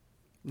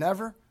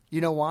 never. You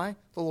know why?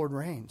 The Lord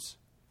reigns.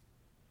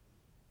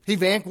 He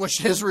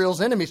vanquished Israel's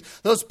enemies.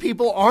 Those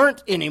people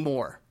aren't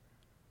anymore.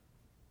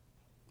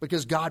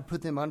 Because God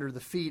put them under the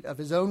feet of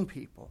His own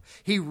people.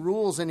 He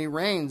rules and He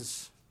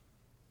reigns.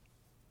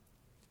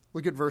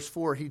 Look at verse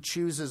 4. He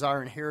chooses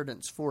our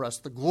inheritance for us.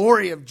 The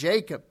glory of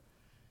Jacob,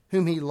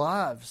 whom He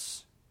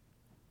loves.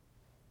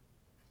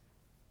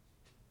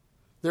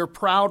 Their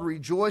proud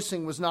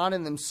rejoicing was not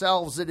in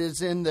themselves. It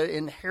is in the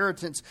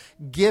inheritance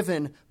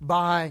given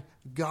by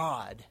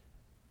God.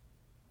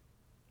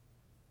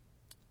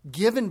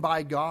 Given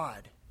by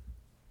God.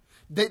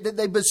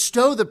 They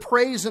bestow the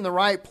praise in the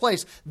right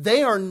place.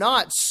 They are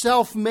not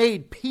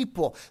self-made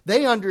people.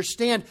 They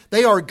understand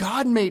they are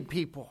God-made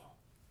people.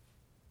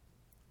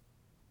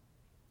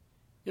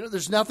 You know,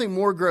 there's nothing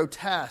more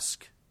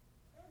grotesque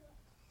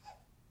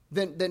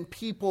than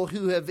people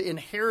who have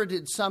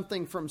inherited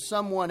something from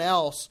someone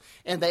else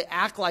and they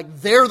act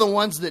like they're the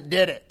ones that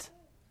did it.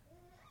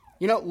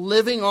 You know,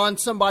 living on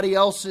somebody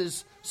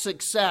else's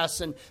success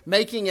and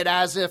making it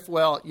as if,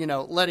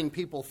 letting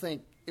people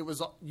think it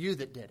was you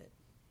that did it.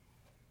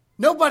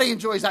 Nobody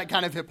enjoys that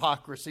kind of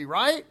hypocrisy,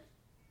 right?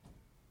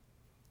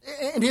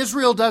 And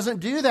Israel doesn't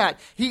do that.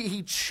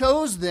 He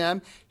chose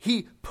them.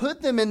 He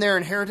put them in their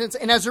inheritance.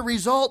 And as a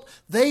result,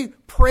 they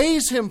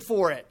praise Him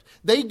for it.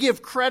 They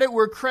give credit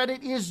where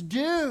credit is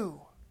due.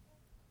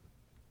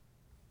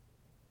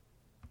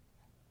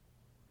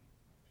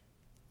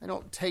 They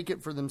don't take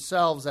it for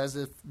themselves as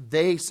if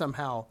they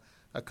somehow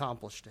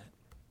accomplished it.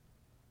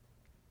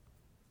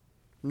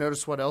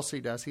 Notice what else He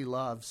does. He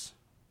loves.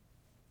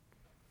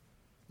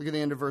 Look at the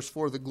end of verse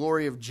 4. The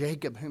glory of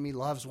Jacob, whom He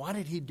loves. Why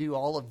did He do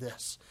all of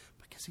this?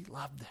 Because He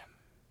loved them.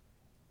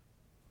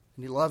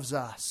 And He loves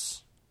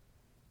us.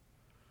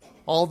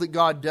 All that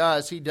God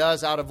does, He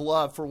does out of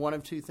love for one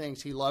of two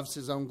things. He loves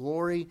His own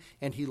glory,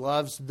 and He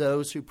loves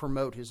those who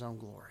promote His own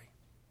glory.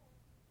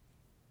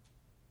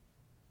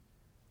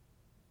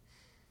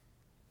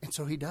 And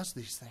so He does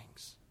these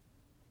things.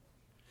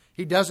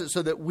 He does it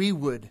so that we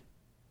would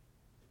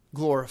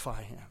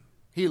glorify Him.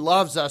 He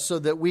loves us so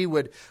that we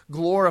would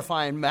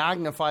glorify and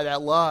magnify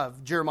that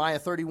love. Jeremiah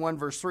 31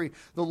 verse 3,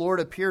 the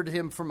Lord appeared to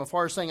him from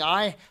afar saying,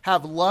 I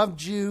have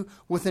loved you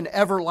with an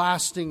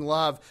everlasting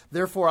love.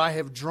 Therefore I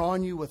have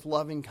drawn you with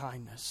loving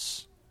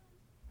kindness.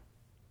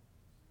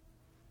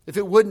 If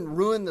it wouldn't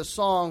ruin the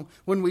song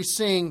when we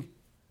sing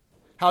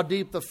how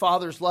deep the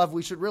Father's love,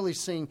 we should really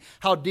sing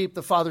how deep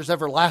the Father's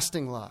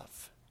everlasting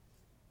love.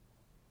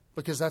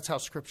 Because that's how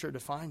Scripture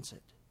defines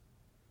it.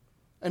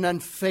 An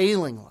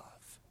unfailing love.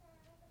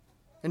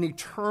 An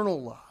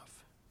eternal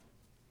love.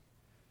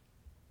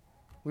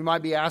 We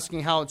might be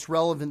asking how it's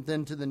relevant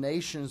then to the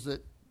nations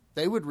that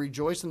they would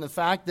rejoice in the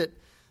fact that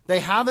they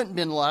haven't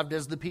been loved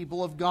as the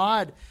people of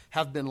God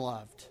have been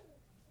loved.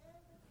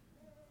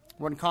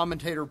 One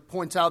commentator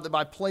points out that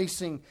by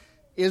placing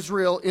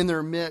Israel in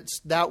their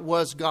midst, that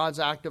was God's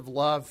act of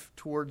love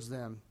towards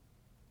them.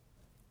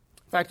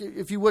 In fact,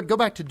 if you would, go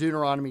back to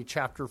Deuteronomy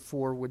chapter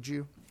 4, would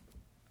you?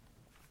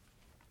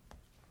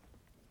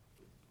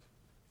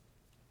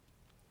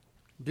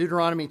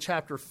 Deuteronomy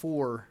chapter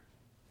 4,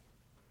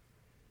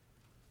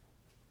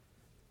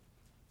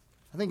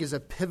 I think, is a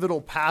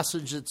pivotal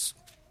passage that's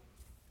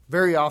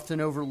very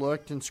often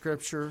overlooked in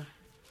Scripture,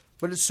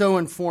 but it's so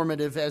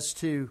informative as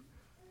to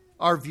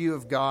our view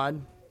of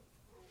God.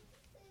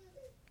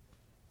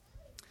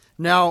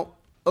 Now,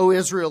 O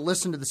Israel,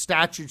 listen to the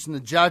statutes and the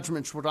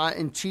judgments which I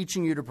am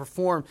teaching you to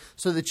perform,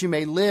 so that you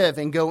may live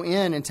and go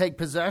in and take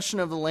possession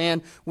of the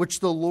land which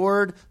the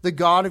Lord, the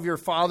God of your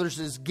fathers,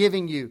 is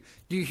giving you.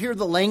 Do you hear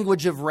the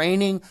language of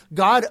reigning?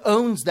 God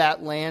owns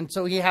that land,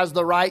 so he has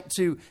the right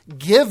to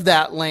give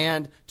that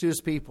land to his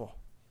people.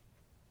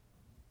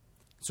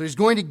 So he's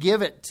going to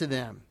give it to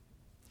them.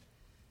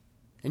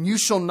 And you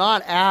shall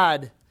not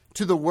add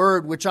to the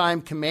word which I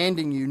am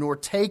commanding you, nor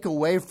take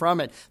away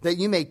from it, that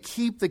you may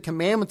keep the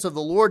commandments of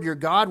the Lord your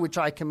God, which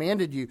I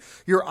commanded you.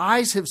 Your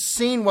eyes have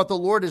seen what the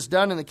Lord has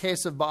done in the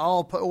case of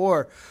Baal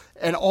Peor,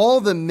 and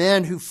all the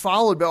men who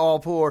followed Baal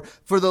Peor.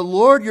 For the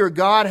Lord your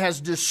God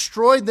has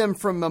destroyed them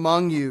from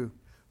among you.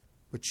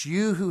 But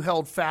you who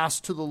held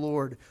fast to the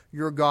Lord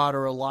your God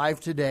are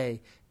alive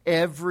today,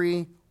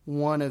 every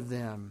one of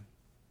them.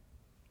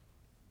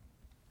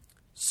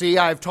 See,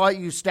 I have taught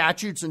you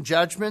statutes and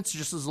judgments,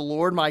 just as the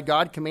Lord my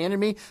God commanded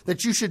me,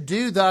 that you should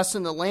do thus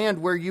in the land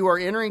where you are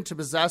entering to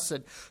possess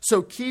it.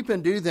 So keep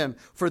and do them,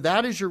 for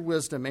that is your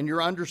wisdom and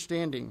your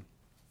understanding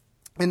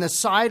in the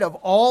sight of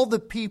all the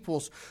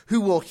peoples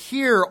who will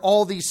hear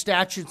all these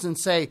statutes and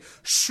say,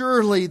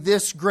 surely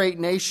this great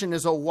nation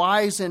is a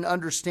wise and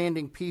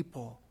understanding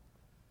people.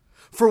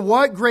 For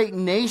what great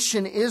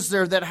nation is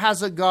there that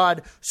has a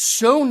God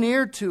so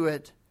near to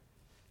it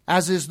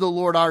as is the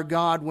Lord our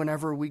God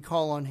whenever we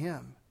call on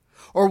him?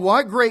 Or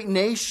what great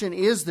nation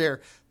is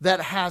there that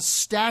has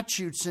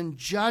statutes and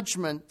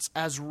judgments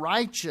as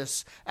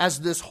righteous as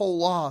this whole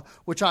law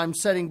which I'm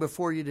setting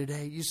before you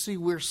today? You see,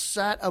 we're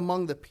set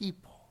among the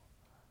people,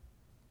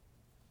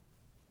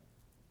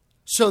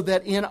 so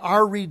that in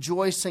our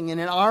rejoicing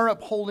and in our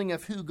upholding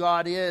of who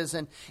God is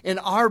and in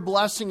our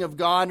blessing of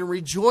God and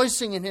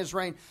rejoicing in his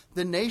reign,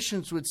 the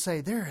nations would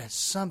say, there is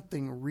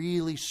something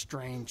really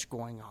strange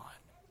going on.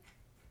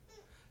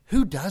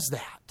 Who does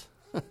that?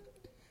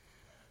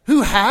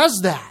 Who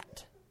has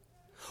that?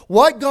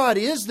 What God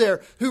is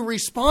there who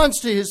responds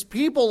to his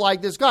people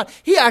like this God?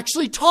 He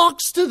actually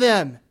talks to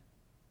them.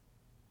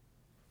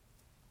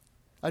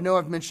 I know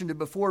I've mentioned it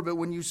before, but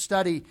when you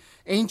study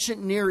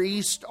ancient Near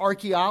East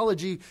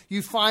archaeology,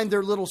 you find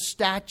their little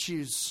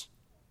statues.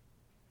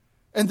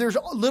 And their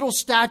little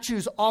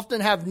statues often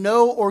have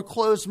no or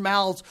closed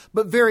mouths,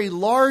 but very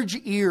large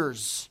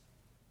ears,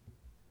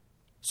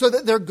 so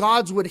that their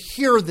gods would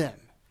hear them.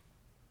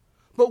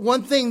 But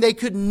one thing they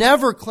could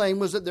never claim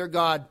was that their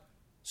God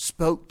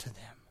spoke to them.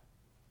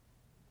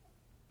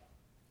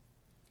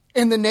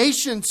 And the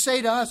nations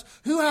say to us,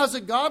 who has a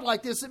God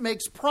like this that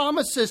makes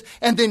promises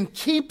and then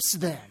keeps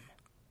them?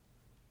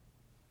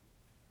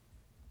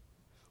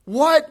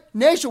 What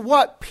nation,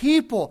 what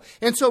people?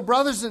 And so,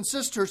 brothers and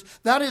sisters,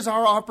 that is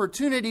our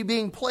opportunity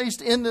being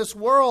placed in this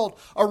world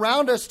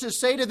around us to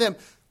say to them,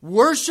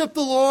 worship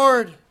the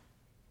Lord.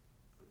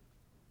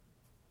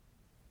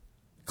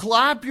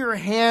 Clap your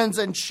hands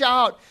and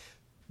shout,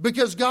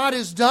 because God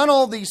has done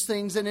all these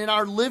things, and in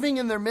our living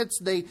in their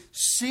midst, they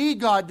see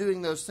God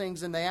doing those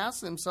things, and they ask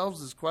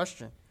themselves this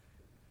question: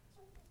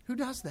 who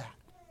does that?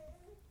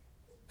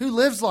 Who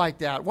lives like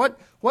that?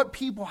 What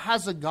people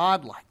has a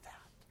God like that?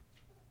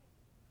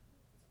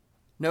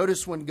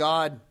 Notice when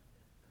God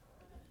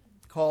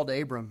called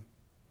Abram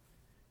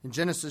in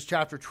Genesis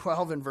chapter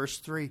 12 and verse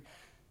 3,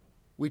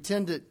 we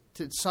tend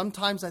to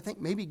sometimes, I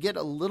think, maybe get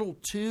a little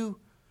too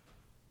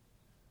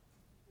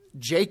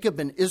Jacob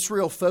and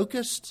Israel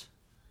focused,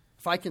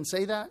 if I can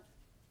say that.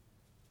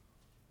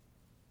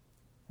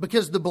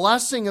 Because the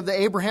blessing of the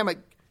Abrahamic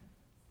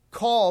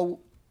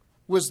call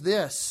was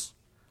this: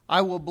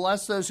 I will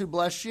bless those who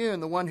bless you,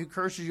 and the one who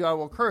curses you I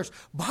will curse.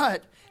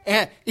 But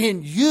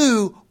in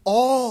you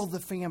all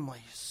the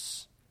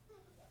families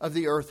of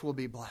the earth will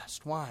be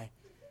blessed. Why?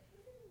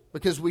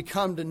 Because we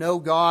come to know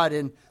God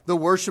and the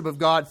worship of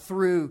God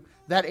through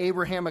that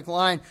Abrahamic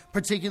line,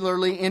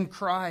 particularly in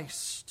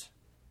Christ.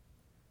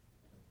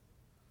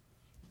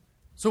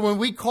 So when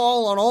we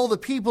call on all the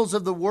peoples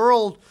of the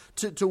world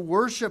to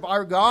worship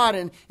our God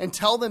and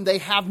tell them they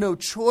have no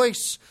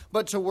choice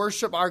but to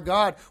worship our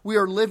God, we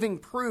are living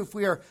proof.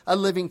 We are a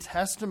living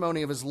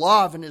testimony of his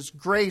love and his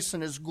grace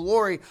and his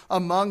glory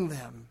among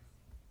them.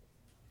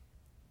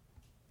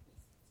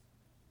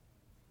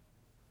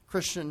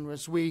 Christian,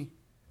 as we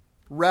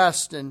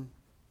rest in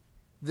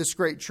this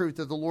great truth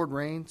that the Lord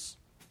reigns,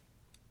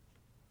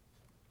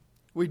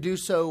 we do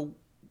so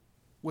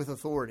with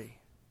authority.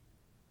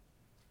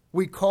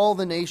 We call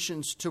the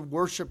nations to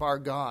worship our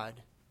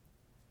God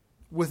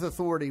with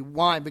authority.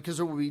 Why? Because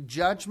there will be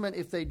judgment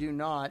if they do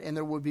not, and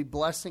there will be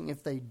blessing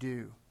if they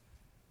do.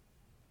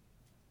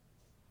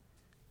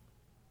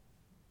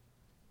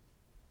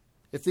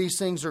 If these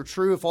things are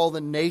true, if all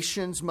the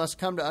nations must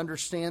come to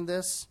understand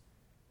this,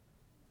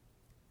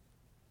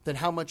 then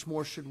how much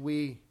more should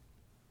we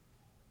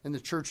in the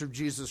Church of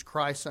Jesus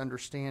Christ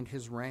understand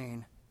his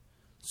reign?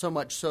 So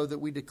much so that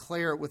we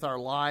declare it with our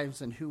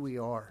lives and who we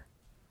are.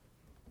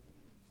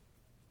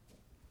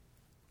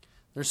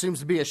 There seems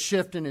to be a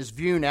shift in his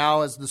view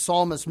now as the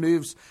psalmist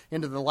moves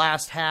into the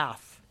last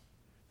half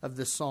of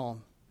this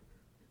psalm.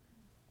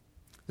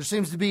 There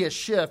seems to be a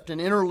shift, an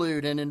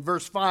interlude, and in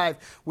verse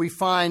 5 we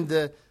find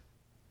the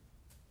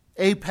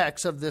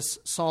apex of this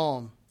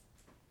psalm.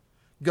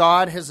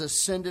 God has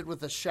ascended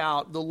with a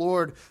shout, the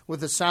Lord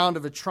with the sound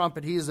of a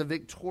trumpet. He is a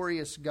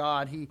victorious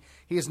God. He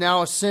has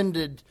now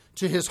ascended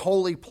to His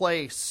holy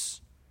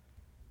place,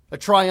 a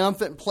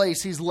triumphant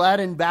place. He's led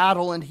in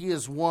battle and He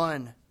has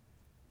won.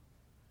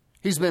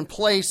 He's been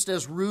placed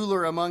as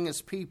ruler among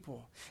His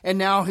people. And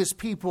now His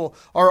people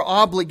are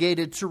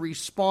obligated to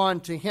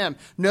respond to Him.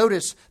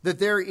 Notice that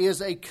there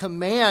is a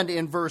command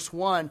in verse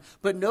 1,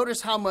 but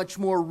notice how much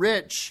more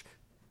rich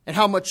and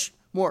how much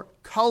more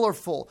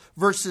colorful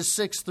verses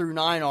 6 through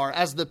 9 are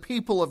as the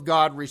people of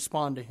God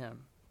respond to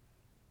Him.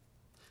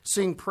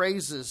 Sing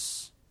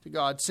praises to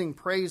God. Sing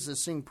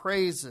praises. Sing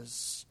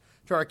praises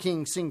to our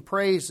King. Sing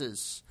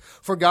praises.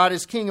 For God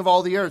is King of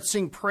all the earth.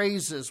 Sing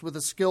praises with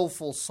a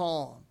skillful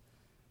psalm.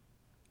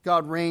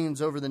 God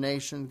reigns over the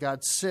nation.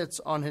 God sits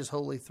on His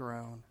holy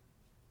throne.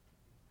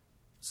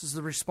 This is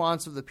the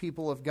response of the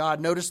people of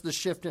God. Notice the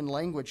shift in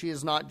language. He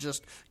is not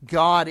just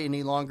God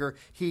any longer.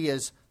 He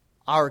is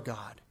our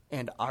God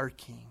and our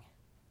King.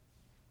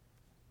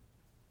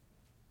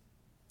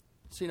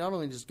 See, not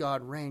only does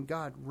God reign,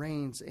 God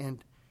reigns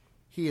and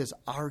He is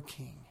our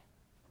King.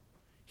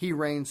 He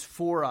reigns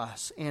for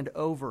us and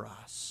over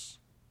us.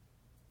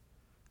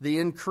 The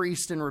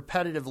increased and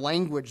repetitive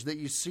language that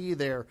you see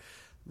there,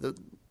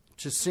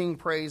 to sing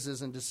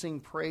praises and to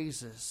sing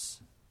praises,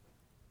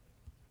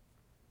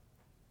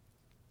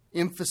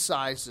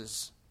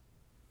 emphasizes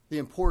the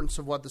importance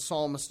of what the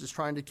psalmist is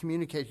trying to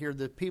communicate here.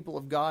 The people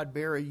of God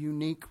bear a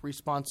unique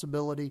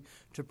responsibility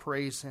to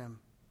praise Him.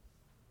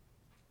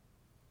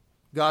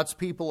 God's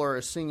people are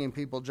a singing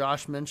people.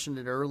 Josh mentioned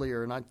it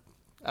earlier, and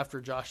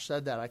after Josh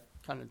said that, I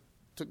kind of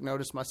took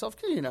notice myself.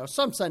 You know,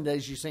 some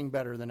Sundays you sing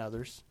better than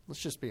others. Let's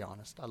just be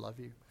honest. I love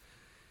you.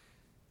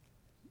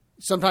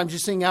 Sometimes you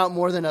sing out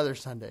more than other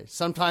Sundays.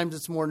 Sometimes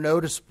it's more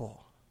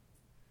noticeable.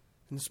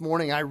 And this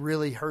morning I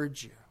really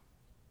heard you.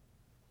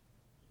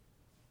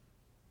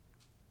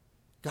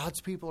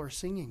 God's people are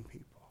singing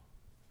people.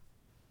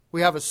 We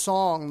have a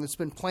song that's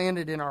been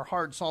planted in our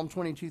heart, Psalm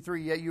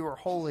 22:3, yet you are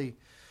holy.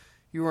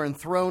 You are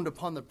enthroned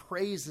upon the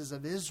praises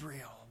of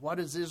Israel. What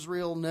is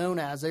Israel known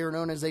as? They are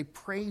known as a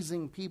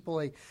praising people,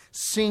 a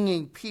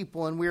singing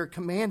people, and we are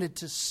commanded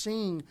to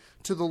sing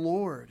to the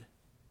Lord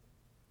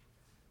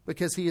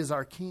because He is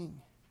our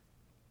King.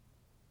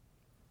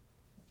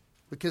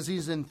 Because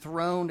He's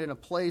enthroned in a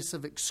place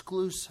of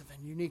exclusive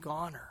and unique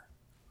honor.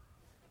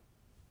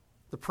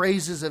 The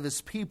praises of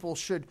His people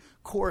should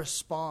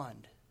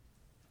correspond.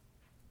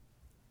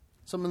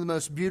 Some of the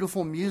most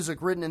beautiful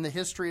music written in the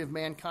history of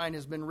mankind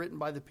has been written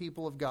by the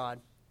people of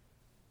God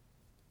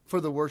for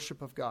the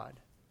worship of God.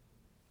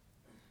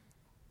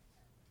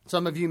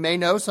 Some of you may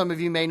know, some of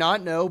you may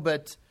not know,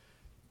 but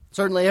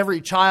certainly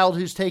every child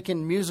who's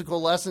taken musical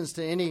lessons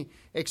to any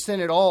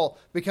extent at all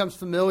becomes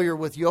familiar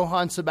with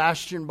Johann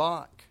Sebastian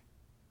Bach,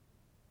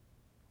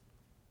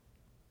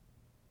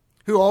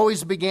 who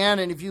always began,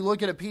 and if you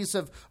look at a piece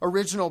of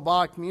original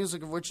Bach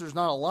music, of which there's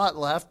not a lot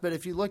left, but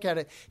if you look at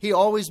it, he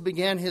always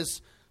began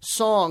his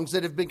songs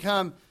that have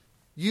become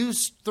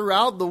used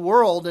throughout the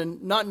world,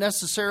 and not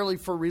necessarily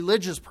for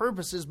religious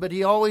purposes, but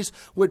he always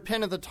would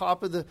pen at the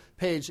top of the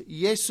page,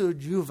 Jesu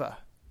Juva,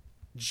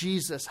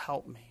 Jesus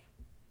help me.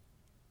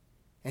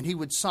 And he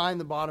would sign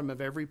the bottom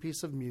of every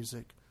piece of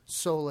music,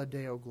 Sola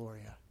Deo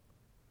Gloria.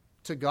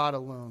 To God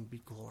alone be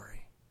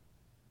glory.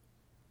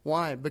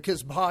 Why?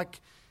 Because Bach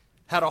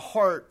had a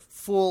heart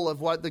full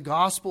of what the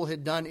gospel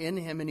had done in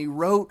him, and he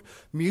wrote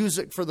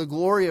music for the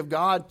glory of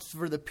God,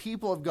 for the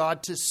people of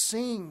God to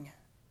sing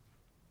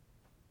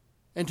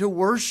and to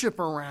worship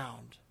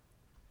around.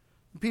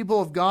 The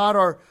people of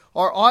God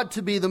ought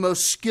to be the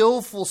most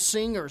skillful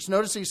singers.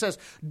 Notice he says,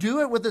 do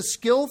it with a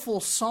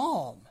skillful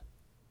psalm.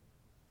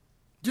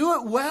 Do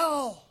it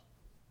well.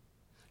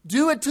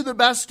 Do it to the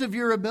best of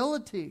your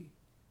ability.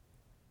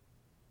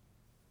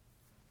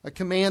 A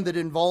command that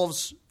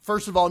involves,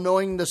 first of all,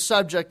 knowing the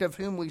subject of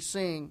whom we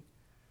sing,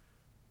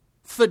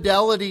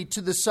 fidelity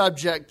to the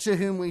subject to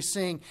whom we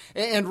sing,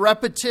 and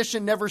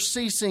repetition, never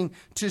ceasing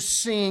to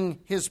sing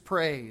His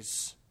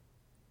praise.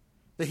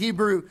 The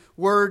Hebrew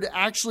word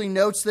actually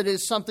notes that it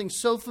is something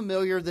so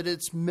familiar that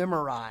it's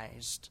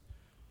memorized.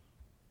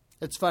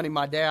 It's funny,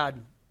 my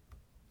dad,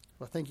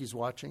 I think he's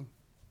watching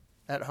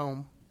at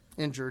home,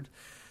 injured.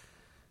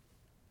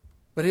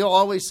 But he'll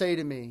always say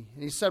to me,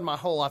 and he said my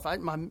whole life, I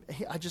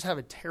just have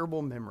a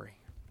terrible memory.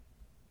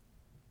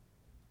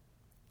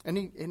 And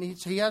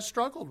he has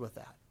struggled with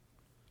that,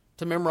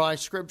 to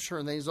memorize Scripture,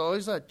 and there's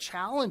always a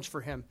challenge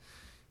for him.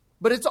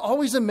 But it's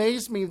always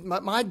amazed me,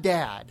 my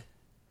dad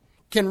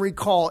can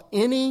recall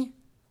any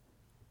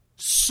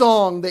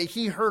song that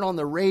he heard on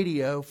the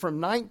radio from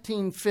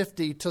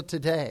 1950 to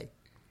today.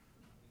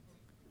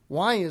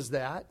 Why is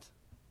that?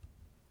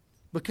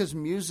 Because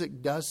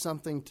music does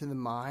something to the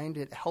mind.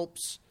 It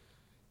helps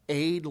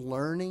aid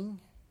learning.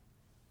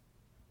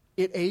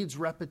 It aids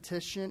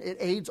repetition. It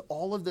aids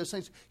all of those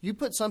things. You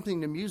put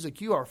something to music,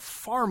 you are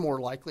far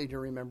more likely to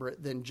remember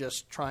it than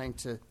just trying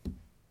to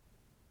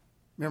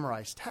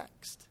memorized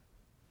text.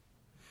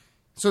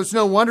 So it's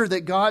no wonder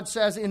that God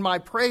says, in my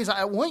praise,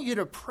 I want you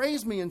to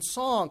praise me in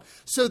song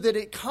so that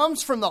it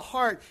comes from the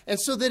heart and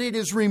so that it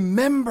is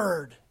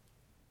remembered.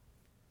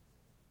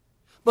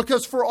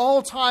 Because for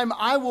all time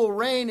I will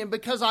reign, and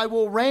because I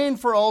will reign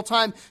for all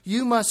time,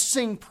 you must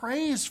sing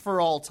praise for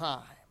all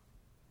time.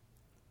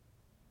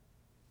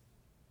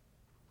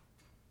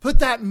 Put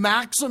that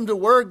maxim to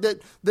work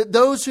that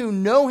those who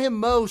know Him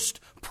most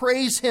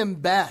praise Him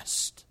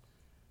best.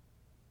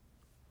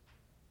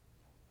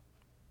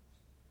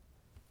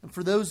 And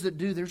for those that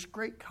do, there's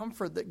great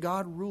comfort that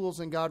God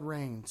rules and God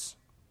reigns.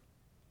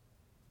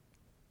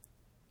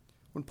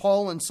 When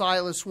Paul and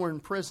Silas were in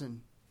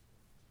prison,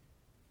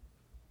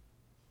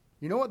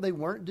 you know what they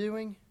weren't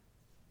doing?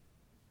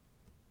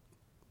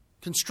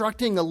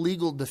 Constructing a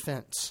legal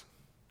defense.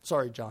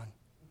 Sorry, John.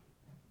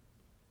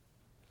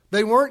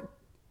 They weren't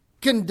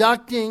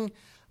conducting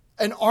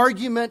an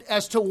argument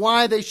as to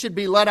why they should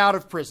be let out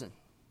of prison.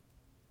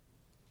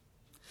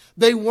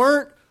 They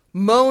weren't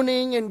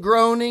moaning and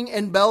groaning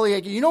and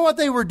bellyaching. You know what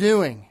they were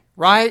doing,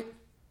 right?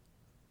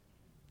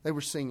 They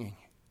were singing.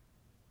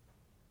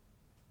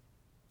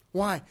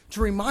 Why?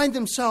 To remind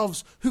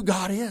themselves who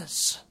God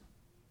is.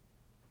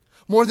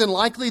 More than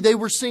likely, they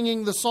were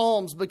singing the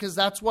Psalms because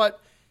that's what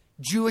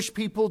Jewish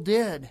people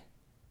did.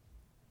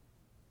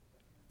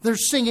 They're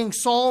singing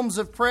psalms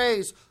of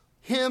praise,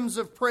 hymns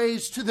of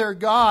praise to their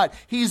God.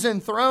 He's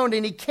enthroned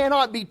and He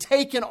cannot be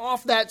taken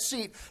off that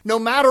seat. No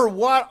matter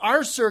what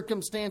our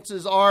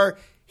circumstances are,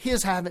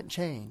 His haven't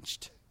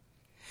changed.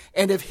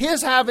 And if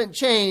His haven't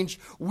changed,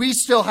 we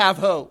still have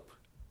hope.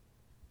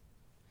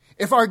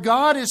 If our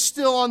God is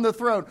still on the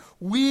throne,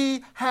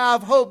 we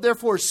have hope.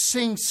 Therefore,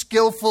 sing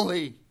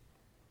skillfully,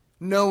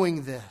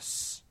 knowing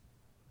this.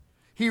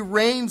 He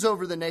reigns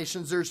over the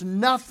nations. There's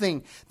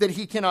nothing that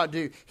He cannot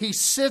do. He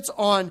sits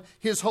on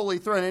His holy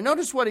throne. And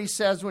notice what He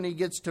says when He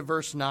gets to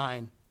verse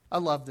 9. I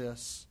love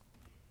this.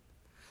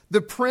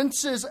 The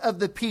princes of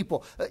the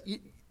people,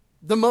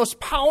 the most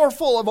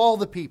powerful of all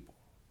the people,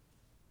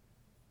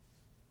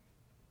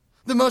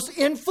 the most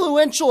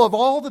influential of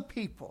all the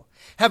people,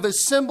 have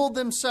assembled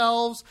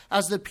themselves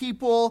as the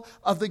people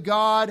of the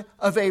God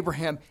of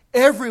Abraham.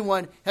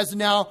 Everyone has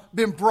now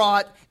been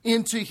brought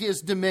into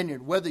His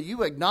dominion. Whether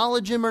you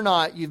acknowledge Him or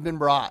not, you've been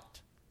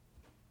brought.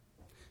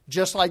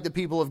 Just like the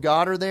people of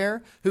God are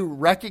there, who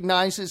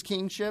recognize His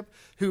kingship,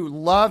 who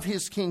love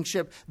His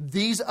kingship,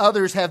 these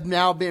others have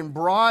now been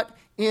brought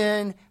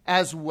in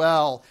as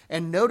well.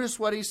 And notice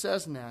what He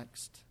says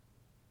next.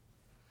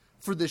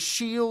 For the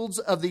shields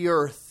of the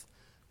earth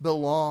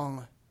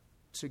belong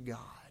to God.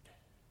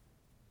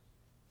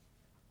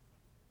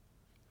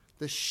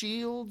 The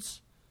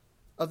shields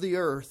of the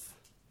earth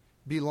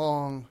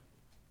belong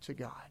to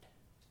God.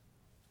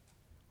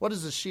 What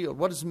is a shield?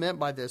 What is meant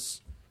by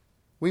this?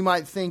 We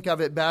might think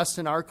of it best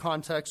in our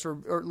context, or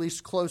at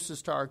least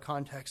closest to our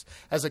context,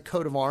 as a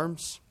coat of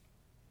arms.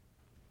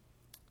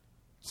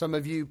 Some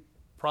of you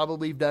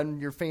probably have done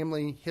your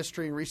family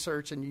history and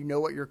research, and you know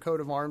what your coat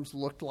of arms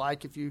looked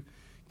like if you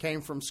came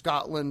from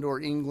Scotland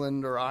or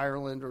England or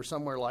Ireland or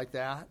somewhere like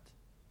that.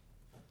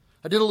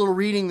 I did a little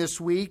reading this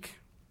week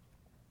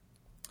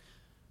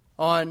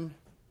on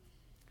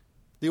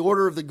the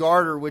Order of the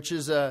Garter, which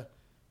is a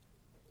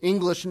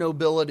English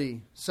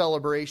nobility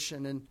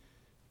celebration. And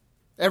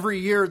every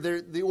year,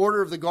 the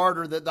Order of the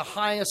Garter, the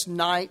highest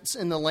knights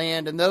in the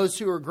land and those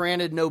who are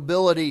granted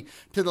nobility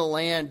to the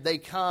land, they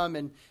come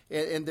and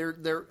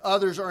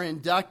others are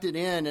inducted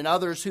in, and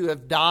others who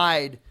have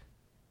died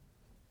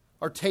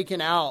are taken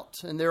out,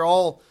 and they're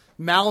all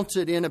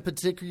mounted in a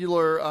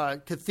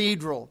particular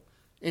cathedral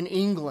in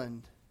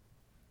England.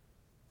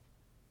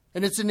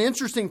 And it's an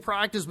interesting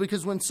practice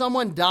because when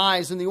someone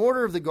dies in the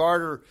Order of the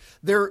Garter,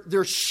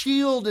 their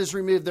shield is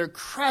removed, their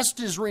crest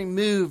is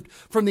removed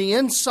from the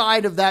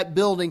inside of that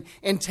building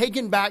and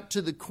taken back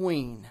to the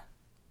Queen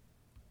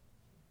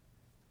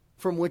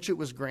from which it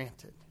was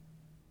granted.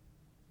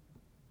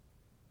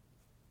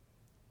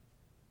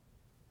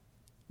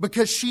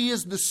 Because she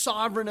is the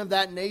sovereign of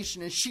that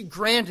nation, and she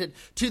granted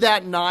to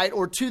that knight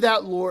or to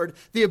that lord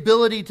the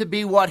ability to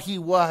be what he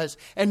was.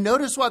 And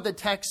notice what the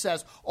text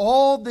says.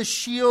 All the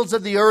shields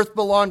of the earth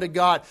belong to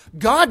God.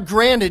 God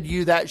granted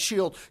you that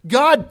shield.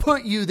 God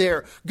put you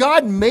there.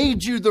 God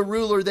made you the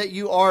ruler that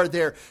you are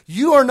there.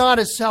 You are not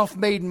a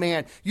self-made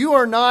man. You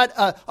are not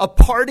a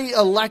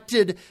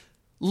party-elected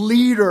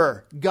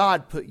leader.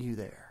 God put you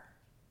there.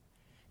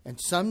 And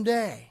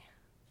someday,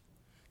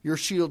 your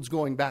shield's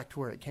going back to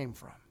where it came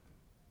from.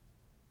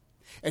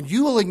 And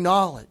you will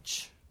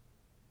acknowledge,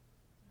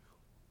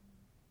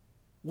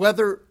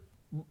 whether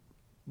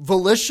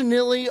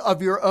volitionally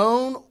of your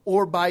own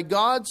or by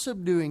God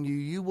subduing you,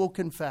 you will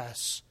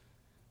confess,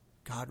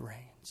 God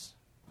reigns.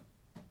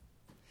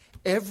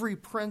 Every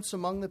prince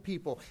among the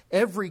people,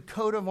 every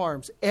coat of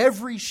arms,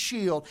 every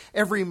shield,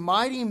 every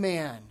mighty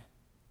man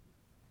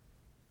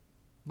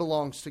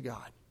belongs to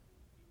God.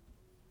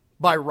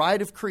 By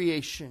right of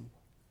creation,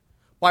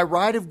 by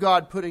right of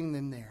God putting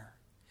them there.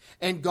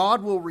 And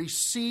God will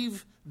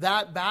receive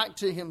that back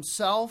to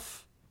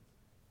Himself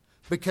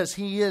because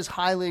He is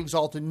highly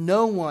exalted.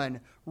 No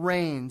one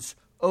reigns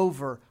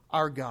over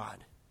our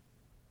God.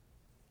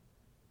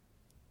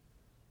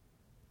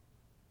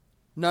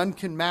 None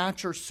can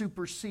match or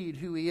supersede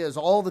who He is.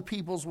 All the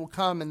peoples will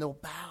come and they'll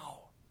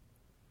bow.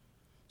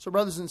 So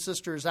brothers and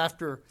sisters,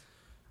 after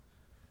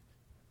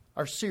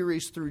our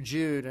series through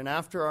Jude and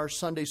after our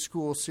Sunday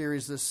school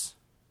series this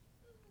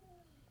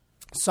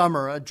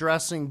summer,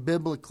 addressing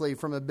biblically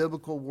from a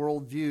biblical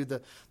worldview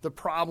the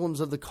problems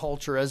of the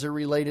culture as it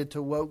related to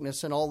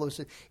wokeness and all those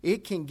things,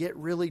 it can get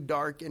really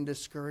dark and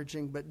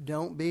discouraging, but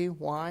don't be.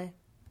 Why?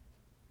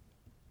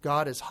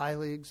 God is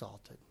highly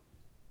exalted.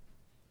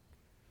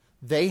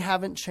 They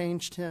haven't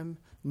changed Him.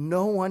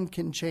 No one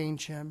can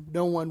change Him.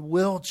 No one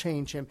will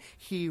change Him.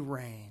 He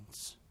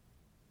reigns.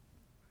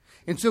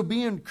 And so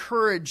be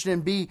encouraged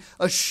and be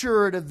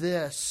assured of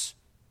this,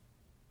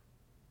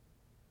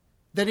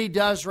 that He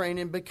does reign,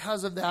 and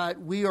because of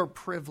that, we are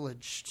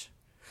privileged.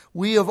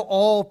 We of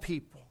all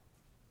people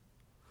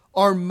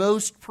are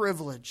most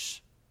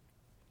privileged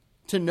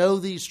to know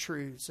these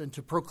truths and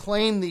to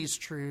proclaim these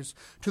truths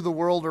to the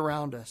world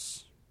around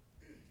us.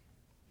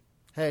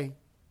 Hey,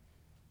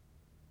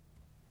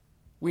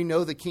 we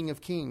know the King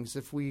of Kings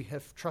if we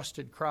have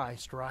trusted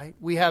Christ, right?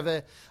 We have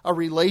a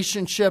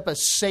relationship, a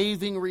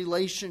saving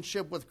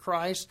relationship with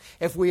Christ.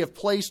 If we have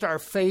placed our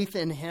faith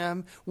in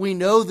Him, we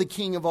know the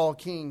King of all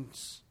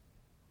kings.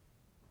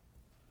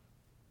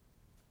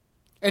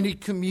 And He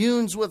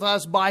communes with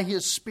us by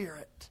His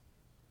Spirit.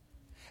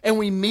 And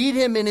we meet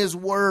Him in His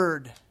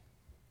Word.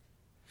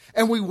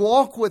 And we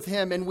walk with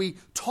Him and we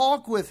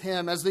talk with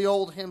Him, as the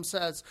old hymn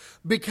says,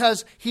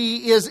 because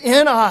He is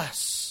in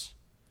us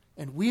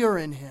and we are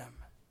in Him.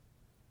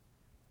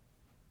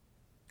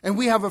 And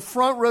we have a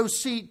front row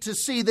seat to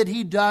see that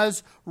He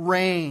does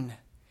reign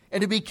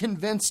and to be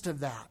convinced of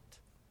that.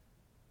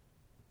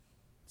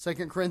 2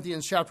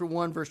 Corinthians chapter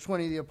 1, verse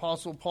 20, the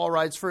Apostle Paul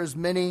writes, "For as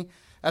many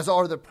as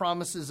are the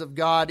promises of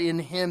God, in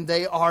Him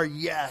they are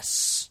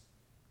yes.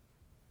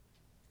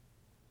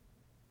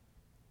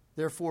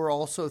 Therefore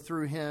also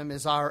through Him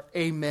is our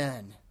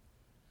amen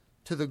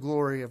to the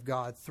glory of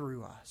God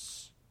through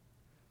us."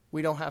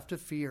 We don't have to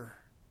fear.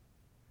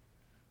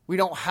 We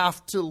don't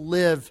have to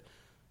live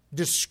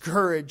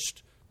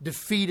discouraged,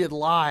 defeated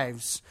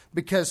lives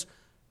because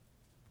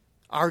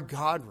our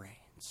God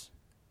reigns.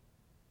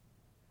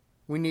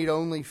 We need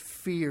only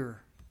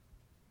fear,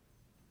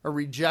 a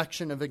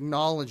rejection of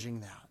acknowledging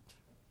that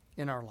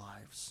in our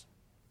lives.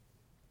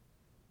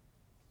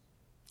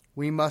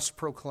 We must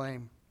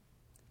proclaim.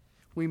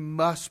 We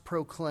must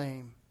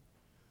proclaim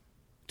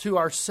to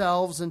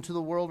ourselves and to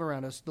the world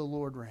around us, the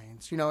Lord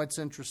reigns. You know, it's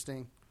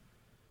interesting.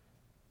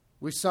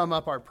 We sum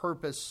up our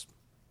purpose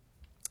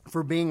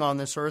for being on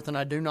this earth, and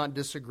I do not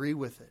disagree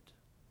with it.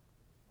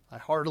 I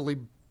heartily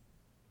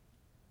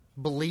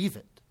believe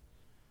it.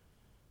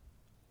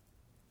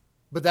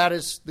 But that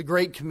is the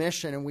Great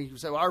Commission, and we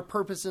say our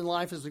purpose in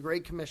life is the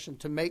Great Commission,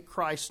 to make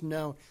Christ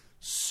known.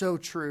 So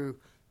true,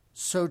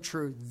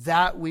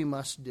 that we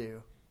must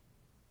do.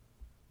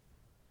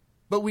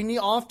 But we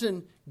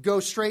often go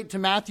straight to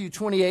Matthew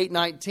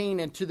 28:19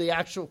 and to the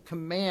actual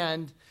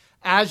command,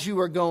 as you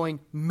are going,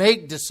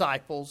 make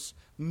disciples,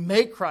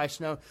 make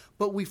Christ known.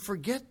 But we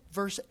forget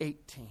verse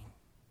 18.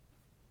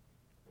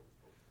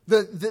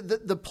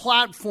 The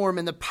platform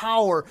and the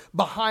power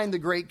behind the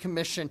Great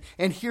Commission.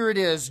 And here it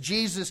is.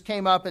 Jesus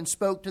came up and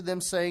spoke to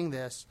them saying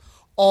this: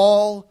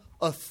 "All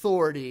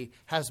authority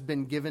has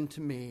been given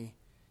to me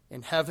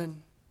in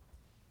heaven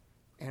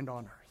and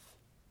on earth.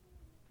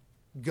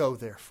 Go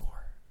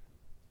therefore."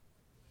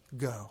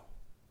 Go.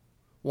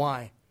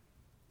 Why?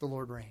 The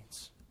Lord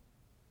reigns.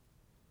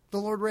 The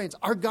Lord reigns.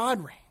 Our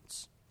God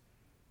reigns.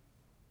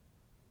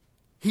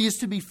 He is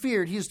to be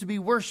feared. He is to be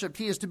worshipped.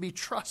 He is to be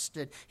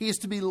trusted. He is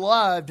to be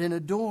loved and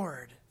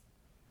adored.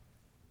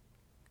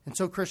 And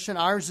so, Christian,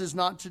 ours is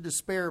not to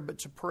despair, but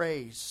to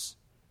praise.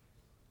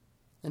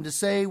 And to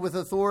say with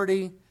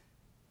authority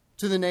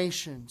to the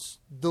nations,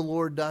 the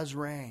Lord does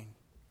reign.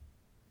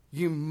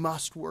 You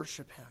must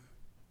worship Him.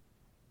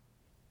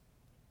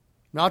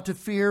 Not to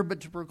fear, but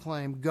to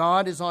proclaim.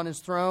 God is on His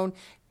throne.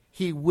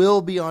 He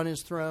will be on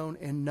His throne,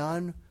 and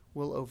none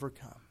will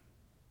overcome.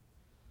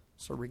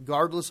 So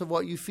regardless of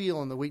what you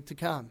feel in the week to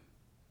come,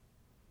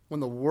 when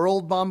the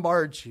world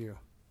bombards you,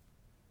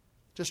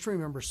 just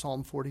remember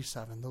Psalm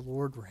 47, the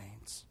Lord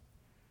reigns.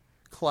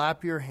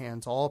 Clap your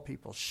hands, all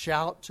people.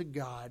 Shout to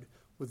God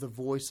with a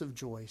voice of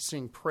joy.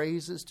 Sing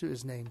praises to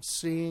His name.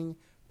 Sing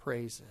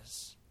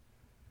praises.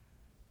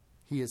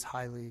 He is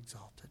highly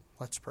exalted.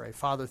 Let's pray.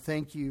 Father,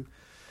 thank You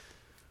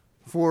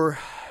for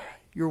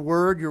Your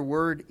word. Your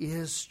word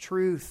is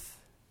truth.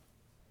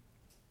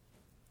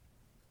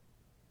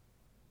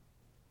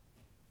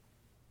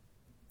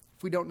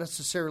 If we don't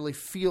necessarily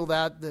feel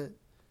that, the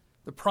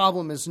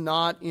problem is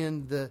not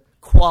in the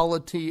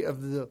quality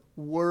of the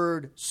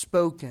word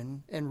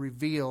spoken and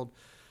revealed.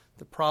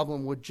 The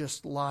problem would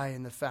just lie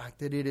in the fact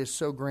that it is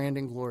so grand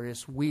and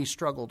glorious, we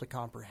struggle to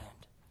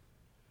comprehend.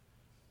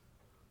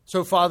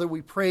 So, Father,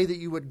 we pray that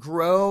You would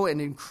grow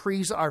and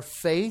increase our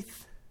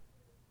faith.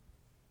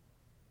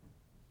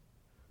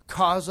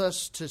 Cause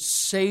us to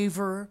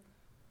savor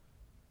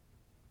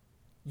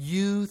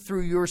you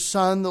through your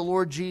Son, the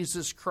Lord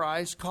Jesus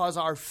Christ. Cause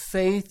our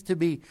faith to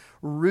be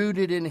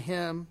rooted in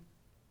Him,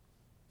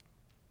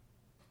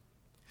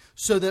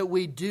 so that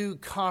we do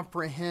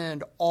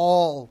comprehend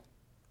all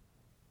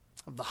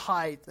of the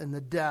height and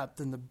the depth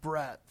and the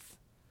breadth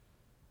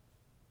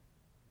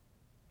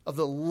of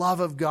the love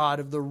of God,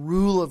 of the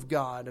rule of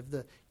God, of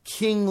the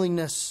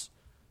kingliness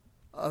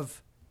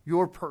of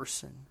your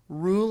person,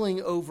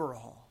 ruling over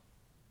all.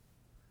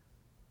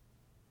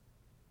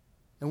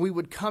 And we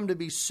would come to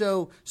be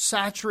so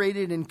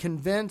saturated and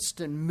convinced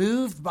and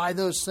moved by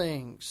those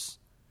things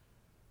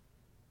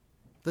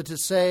that to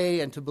say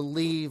and to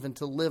believe and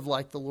to live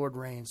like the Lord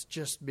reigns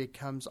just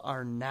becomes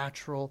our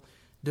natural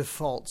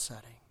default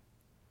setting.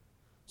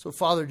 So,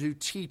 Father, do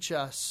teach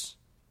us.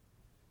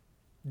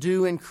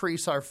 Do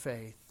increase our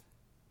faith.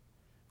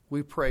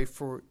 We pray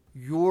for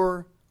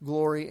your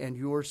glory and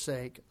your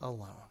sake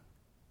alone.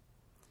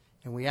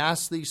 And we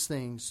ask these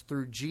things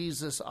through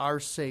Jesus, our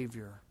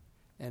Savior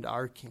and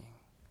our King.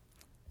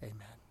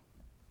 Amen.